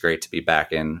 it's great to be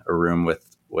back in a room with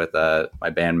my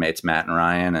bandmates Matt and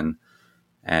Ryan,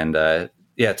 and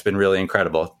yeah, it's been really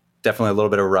incredible. Definitely a little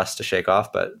bit of rust to shake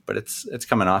off, but it's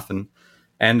coming off.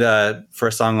 And for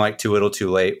a song like Too Little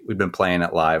Too Late, we've been playing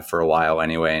it live for a while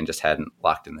anyway, and just hadn't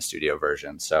locked in the studio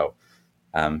version. So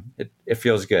it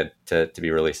feels good to be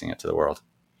releasing it to the world.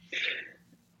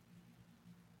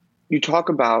 You talk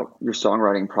about your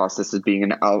songwriting process as being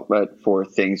an outlet for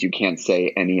things you can't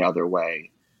say any other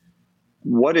way.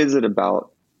 What is it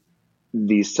about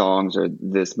these songs or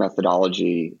this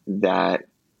methodology that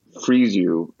frees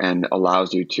you and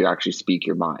allows you to actually speak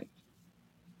your mind?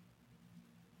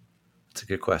 That's a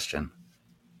good question.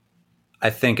 I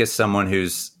think as someone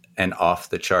who's an off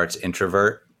the charts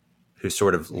introvert who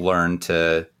sort of learned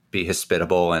to be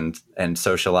hospitable and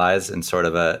socialize in sort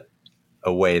of a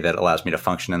way that allows me to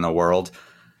function in the world,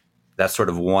 that's sort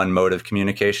of one mode of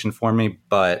communication for me.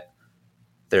 But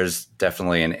there's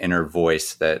definitely an inner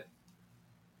voice that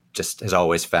just has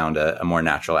always found a more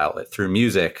natural outlet through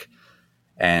music.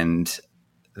 And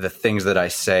the things that I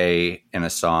say in a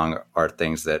song are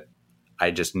things that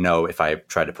I just know if I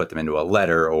tried to put them into a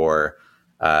letter or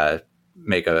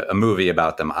make a movie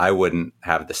about them, I wouldn't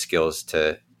have the skills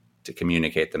to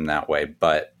communicate them that way.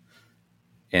 But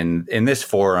in this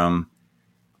forum,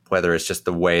 whether it's just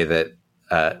the way that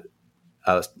a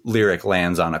lyric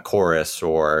lands on a chorus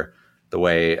or the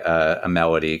way a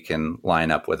melody can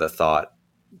line up with a thought,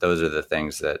 those are the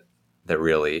things that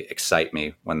really excite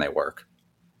me when they work.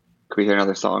 Could we hear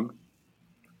another song?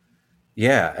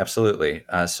 Yeah, absolutely.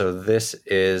 So this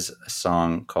is a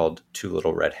song called Two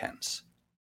Little Red Hens.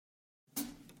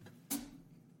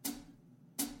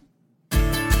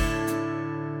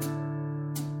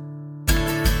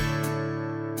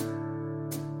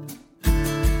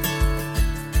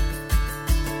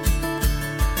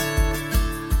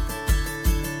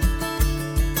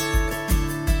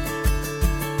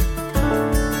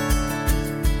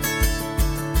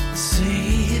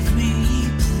 Save me,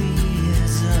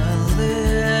 please, a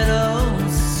little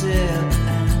sip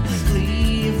and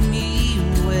leave me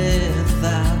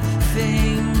without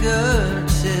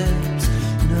fingertips.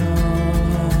 No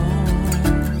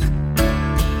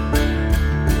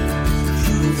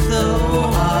proof, though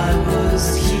I was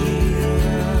here.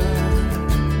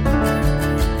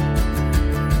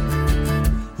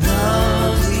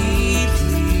 Lovely,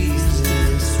 please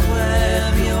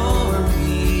describe your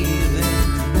breathing,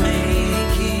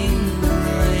 making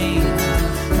rain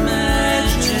of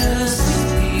majesty,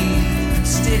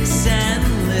 sticks and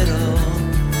little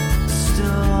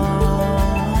stones.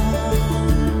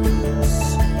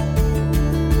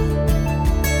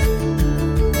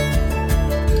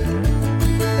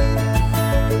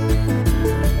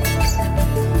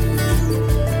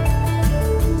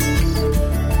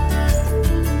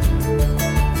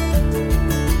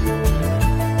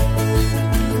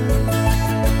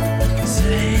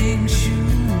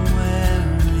 Sanctuary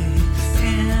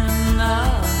in a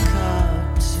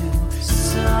cup to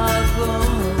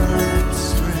subtle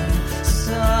spring,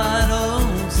 subtle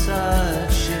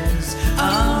touches.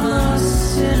 I'm a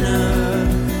sinner,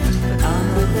 but I'm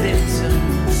a victim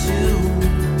too.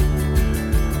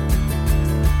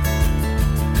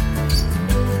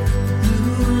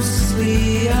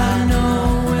 Loosely, I know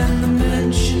when the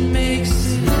mention makes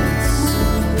it so.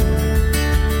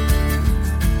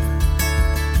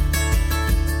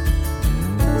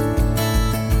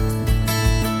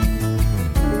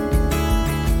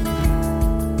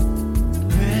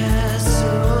 Rest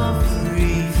of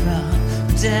grief,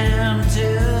 damn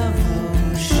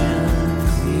devotion,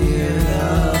 clear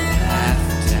the path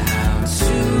down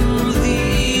to the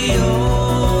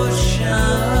ocean,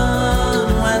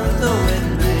 wet though it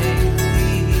may be.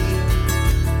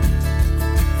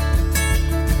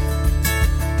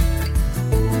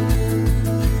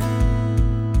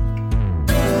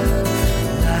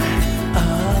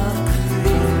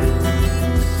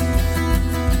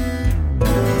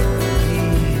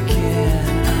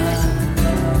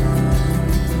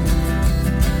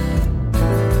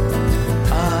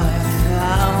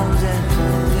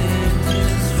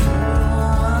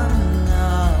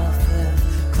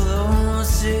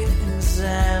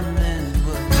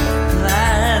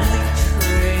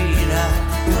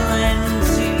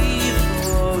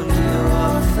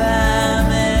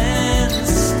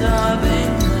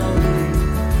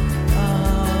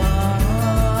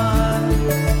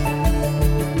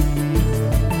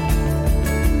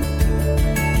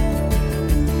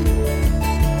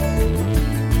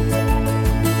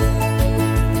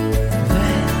 Light up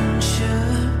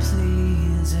venture,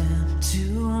 please, into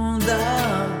the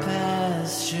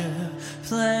pasture,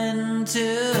 plentiful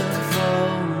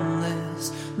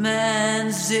is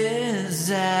man's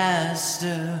disaster.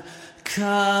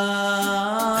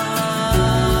 Come,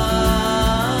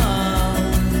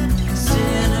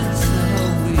 sinners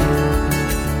though we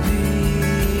be.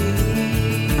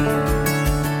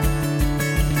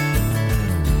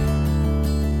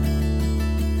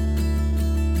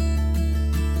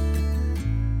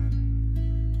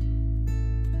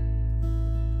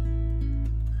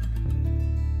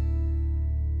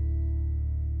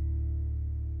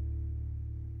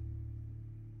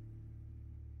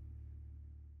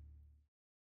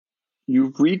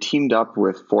 You've re-teamed up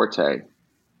with Forte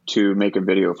to make a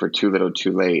video for Too Little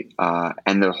Too Late,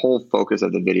 and the whole focus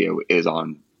of the video is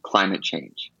on climate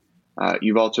change.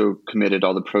 You've also committed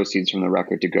all the proceeds from the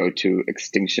record to go to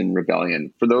Extinction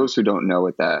Rebellion. For those who don't know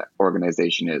what that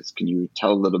organization is, can you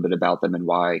tell a little bit about them and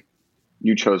why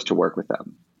you chose to work with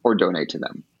them or donate to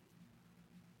them?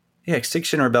 Yeah,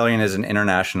 Extinction Rebellion is an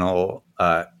international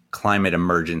climate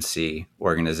emergency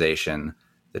organization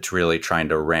that's really trying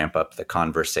to ramp up the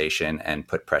conversation and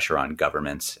put pressure on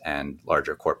governments and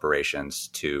larger corporations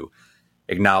to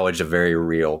acknowledge a very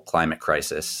real climate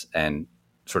crisis and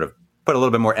sort of put a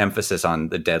little bit more emphasis on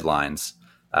the deadlines,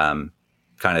 kind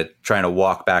of trying to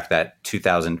walk back that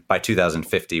by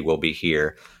 2050 we'll be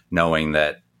here, knowing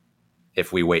that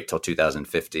if we wait till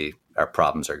 2050, our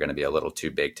problems are going to be a little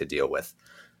too big to deal with.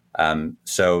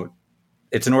 So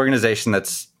it's an organization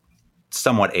that's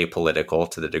somewhat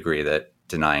apolitical to the degree that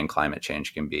denying climate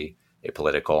change can be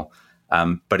apolitical.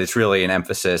 But it's really an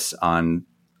emphasis on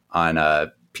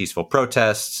peaceful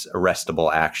protests,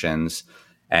 arrestable actions,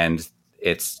 and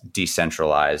it's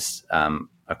decentralized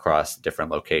across different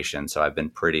locations. So I've been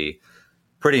pretty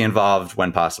involved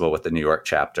when possible with the New York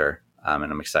chapter, and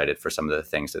I'm excited for some of the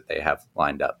things that they have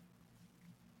lined up.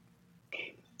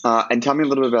 And tell me a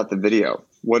little bit about the video.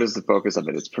 What is the focus of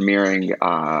it? It's premiering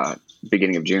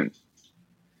beginning of June.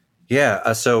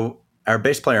 Yeah, so our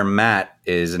bass player, Matt,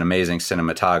 is an amazing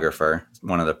cinematographer.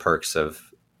 One of the perks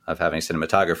of having a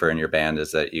cinematographer in your band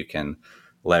is that you can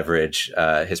leverage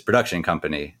his production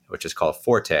company, which is called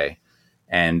Forte.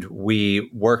 And we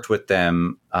worked with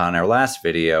them on our last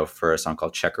video for a song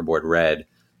called Checkerboard Red.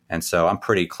 And so I'm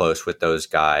pretty close with those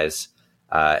guys.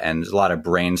 And there's a lot of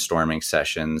brainstorming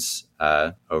sessions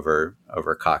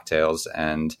over cocktails.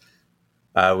 And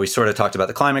we sort of talked about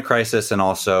the climate crisis and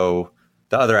also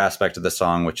the other aspect of the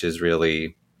song, which is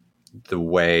really the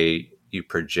way you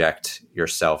project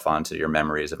yourself onto your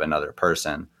memories of another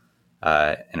person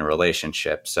in a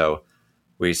relationship. So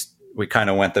we kind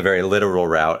of went the very literal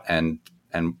route and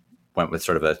went with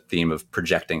sort of a theme of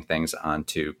projecting things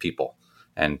onto people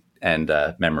and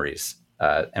memories.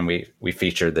 And we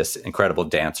featured this incredible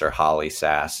dancer, Holly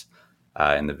Sass,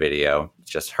 in the video.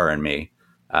 It's just her and me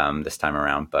this time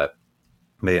around. But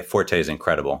Forte is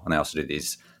incredible. And they also do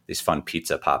these fun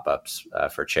pizza pop-ups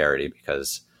for charity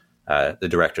because the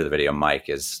director of the video, Mike,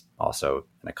 is also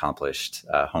an accomplished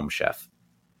home chef.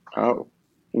 Oh,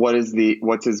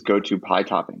 what's his go-to pie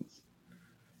toppings?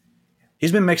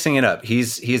 He's been mixing it up.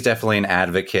 He's definitely an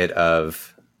advocate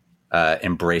of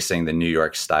embracing the New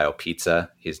York style pizza.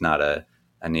 He's not a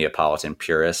Neapolitan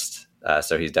purist.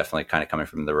 So he's definitely kind of coming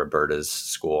from the Roberta's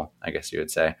school, I guess you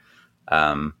would say.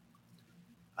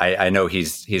 I know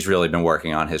he's really been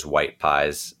working on his white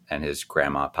pies and his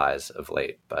grandma pies of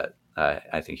late, but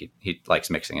I think he likes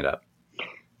mixing it up.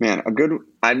 Man,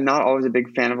 I'm not always a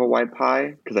big fan of a white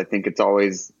pie because I think it's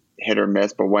always hit or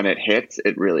miss, but when it hits,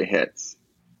 it really hits.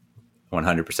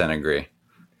 100% agree.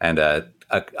 And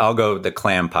I'll go the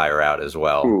clam pie route as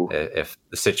well. Ooh. If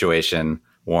the situation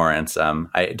warrants.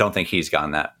 I don't think he's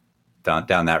gone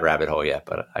down that rabbit hole yet,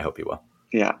 but I hope he will.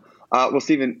 Yeah. Well,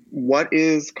 Stephen, what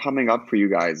is coming up for you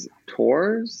guys?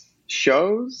 Tours?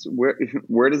 Shows?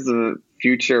 Where does the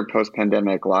future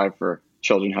post-pandemic lie for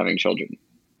Children Having Children?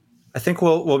 I think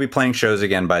we'll be playing shows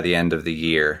again by the end of the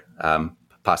year,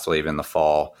 possibly even the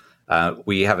fall.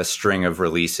 We have a string of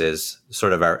releases.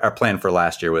 Sort of our plan for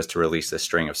last year was to release a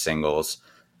string of singles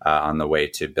on the way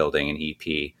to building an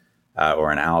EP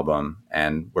or an album.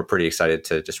 And we're pretty excited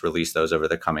to just release those over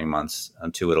the coming months.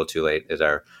 Too Little Too Late is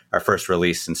our first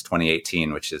release since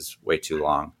 2018, which is way too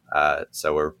long.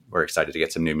 So we're excited to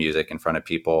get some new music in front of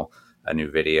people, a new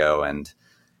video, and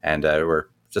we're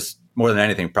just more than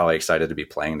anything probably excited to be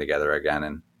playing together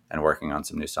again and working on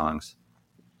some new songs.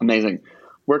 Amazing.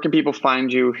 Where can people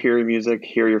find you, hear your music,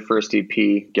 hear your first EP,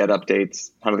 get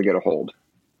updates? How do they get a hold?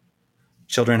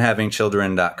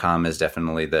 childrenhavingchildren.com is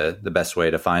definitely the best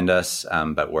way to find us.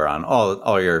 But we're on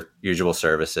all your usual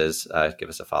services. Give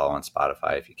us a follow on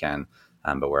Spotify if you can.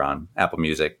 But we're on Apple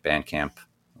Music, Bandcamp,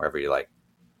 wherever you like.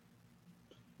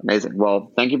 Amazing.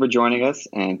 Well, thank you for joining us.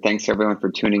 And thanks everyone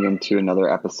for tuning in to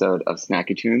another episode of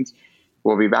Snacky Tunes.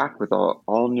 We'll be back with an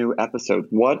all new episode.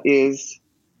 What is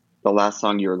the last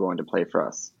song you are going to play for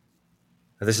us?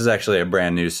 This is actually a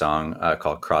brand new song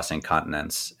called Crossing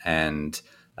Continents. And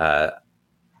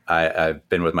I've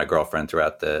been with my girlfriend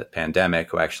throughout the pandemic,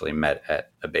 who actually met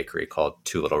at a bakery called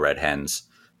Two Little Red Hens,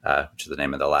 which is the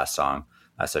name of the last song.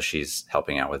 So she's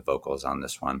helping out with vocals on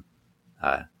this one.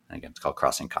 Again, it's called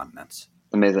Crossing Continents.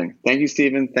 Amazing. Thank you,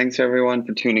 Stephen. Thanks everyone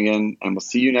for tuning in, and we'll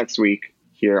see you next week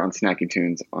here on Snacky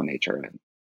Tunes on HRN.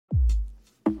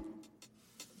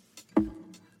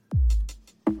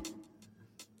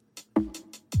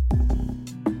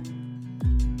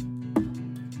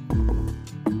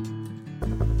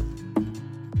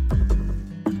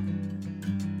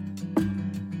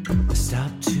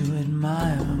 Stop to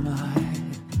admire my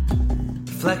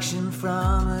reflection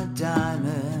from a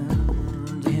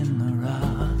diamond in the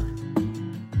rough.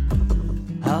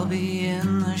 I'll be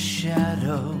in the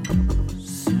shadows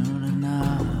soon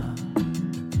enough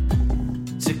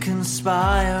to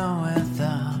conspire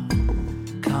without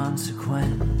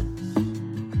consequence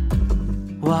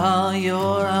while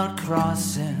you're out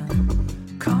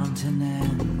crossing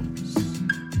continents.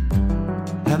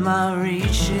 Am I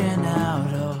reaching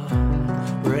out or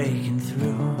breaking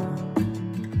through?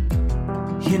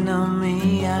 You know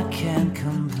me, I can't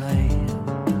complain.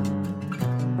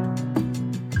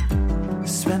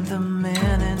 Spent the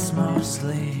minutes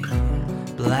mostly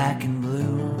black and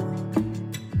blue,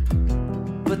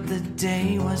 but the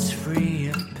day was free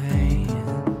of pain.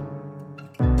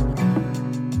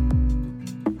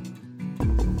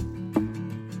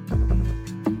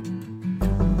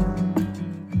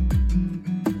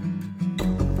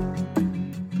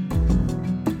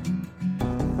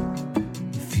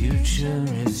 The future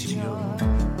is your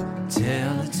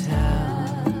tale to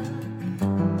tell,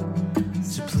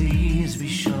 so please be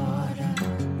sure to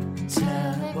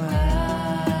tell it well.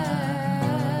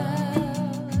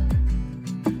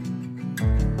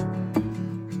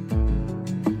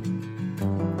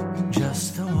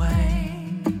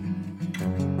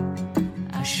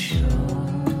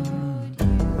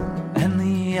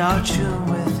 orchard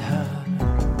with her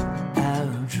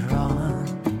outdrawn.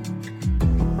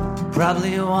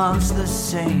 Probably wants the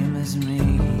same as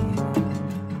me.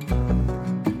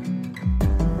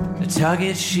 A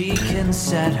target she can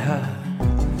set her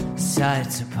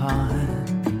sights upon,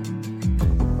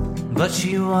 but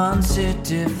she wants it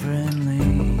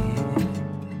differently.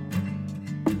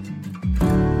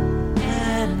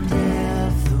 And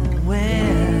if the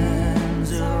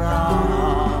winds are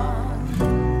on,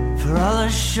 for all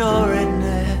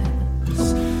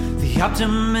assuredness, the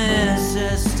optimist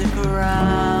says stick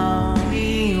around.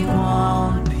 We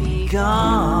won't be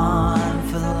gone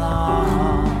for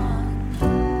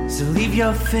long, so leave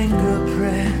your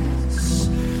fingerprints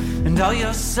and all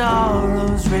your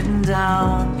sorrows written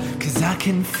down, 'cause I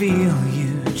can feel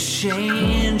you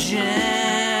changing.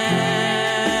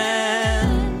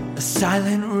 A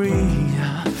silent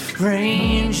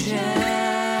rearranging.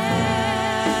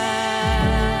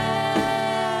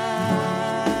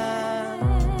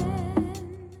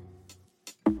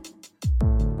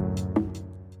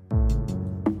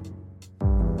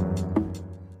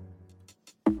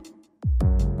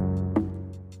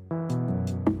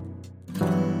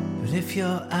 If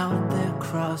you're out there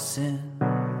crossing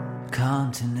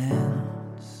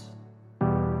continents,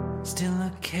 still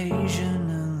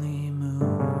occasionally moved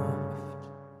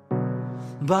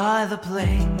by the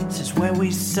places where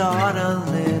we sought a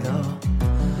little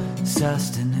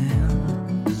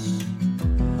sustenance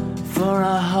for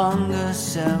a hunger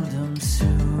seldom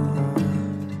soothed.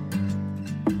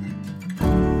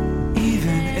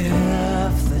 Even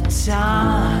if the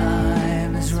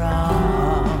time is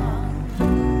wrong,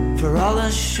 for all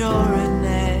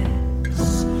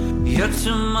assuredness, your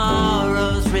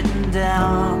tomorrow's written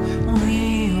down.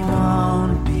 We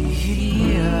won't be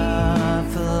here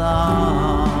for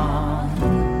long,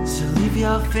 so leave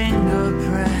your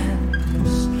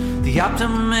fingerprints. The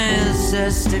optimist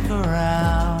says stick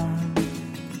around.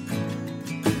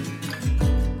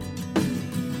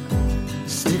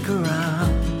 Stick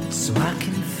around so I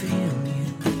can feel you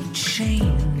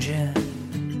changing.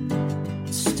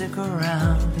 Stick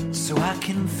around so I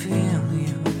can feel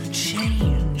you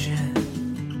changing.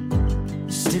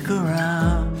 Stick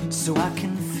around so I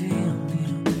can feel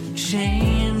you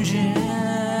changing.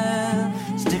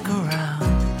 Stick around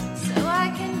So I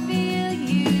can feel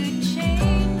you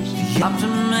changing. the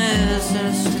optimist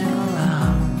says stick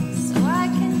around. So I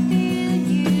can feel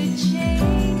you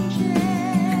changing.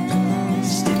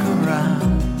 Stick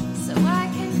around. So I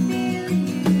can feel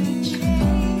you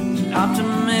changing.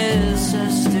 Optimist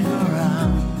says stick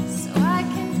around. So I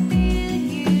can feel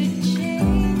you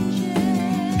changing.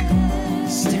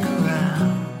 Stick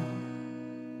around.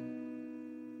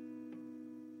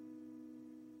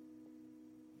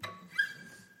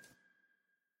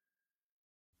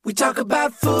 We talk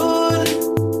about food,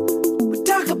 we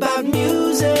talk about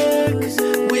music,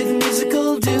 with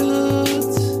musical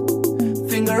dudes.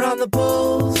 Finger on the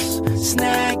pulse,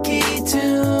 snacky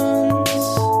tunes.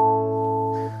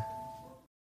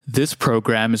 This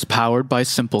program is powered by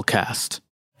Simplecast.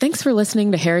 Thanks for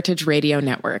listening to Heritage Radio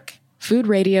Network, food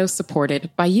radio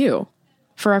supported by you.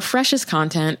 For our freshest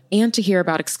content and to hear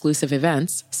about exclusive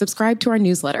events, subscribe to our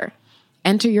newsletter.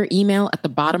 Enter your email at the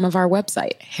bottom of our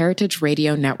website,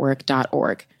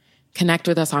 heritageradionetwork.org. Connect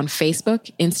with us on Facebook,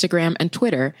 Instagram, and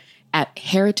Twitter at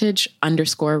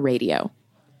heritage_radio.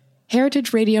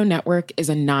 Heritage Radio Network is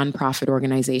a nonprofit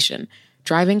organization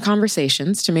driving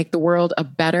conversations to make the world a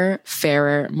better,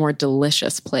 fairer, more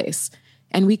delicious place.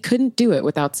 And we couldn't do it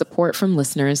without support from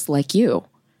listeners like you.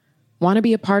 Want to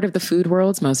be a part of the food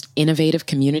world's most innovative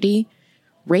community?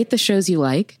 Rate the shows you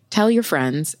like, tell your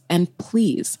friends, and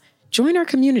please join our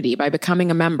community by becoming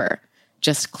a member.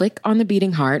 Just click on the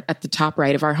beating heart at the top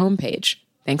right of our homepage.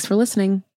 Thanks for listening.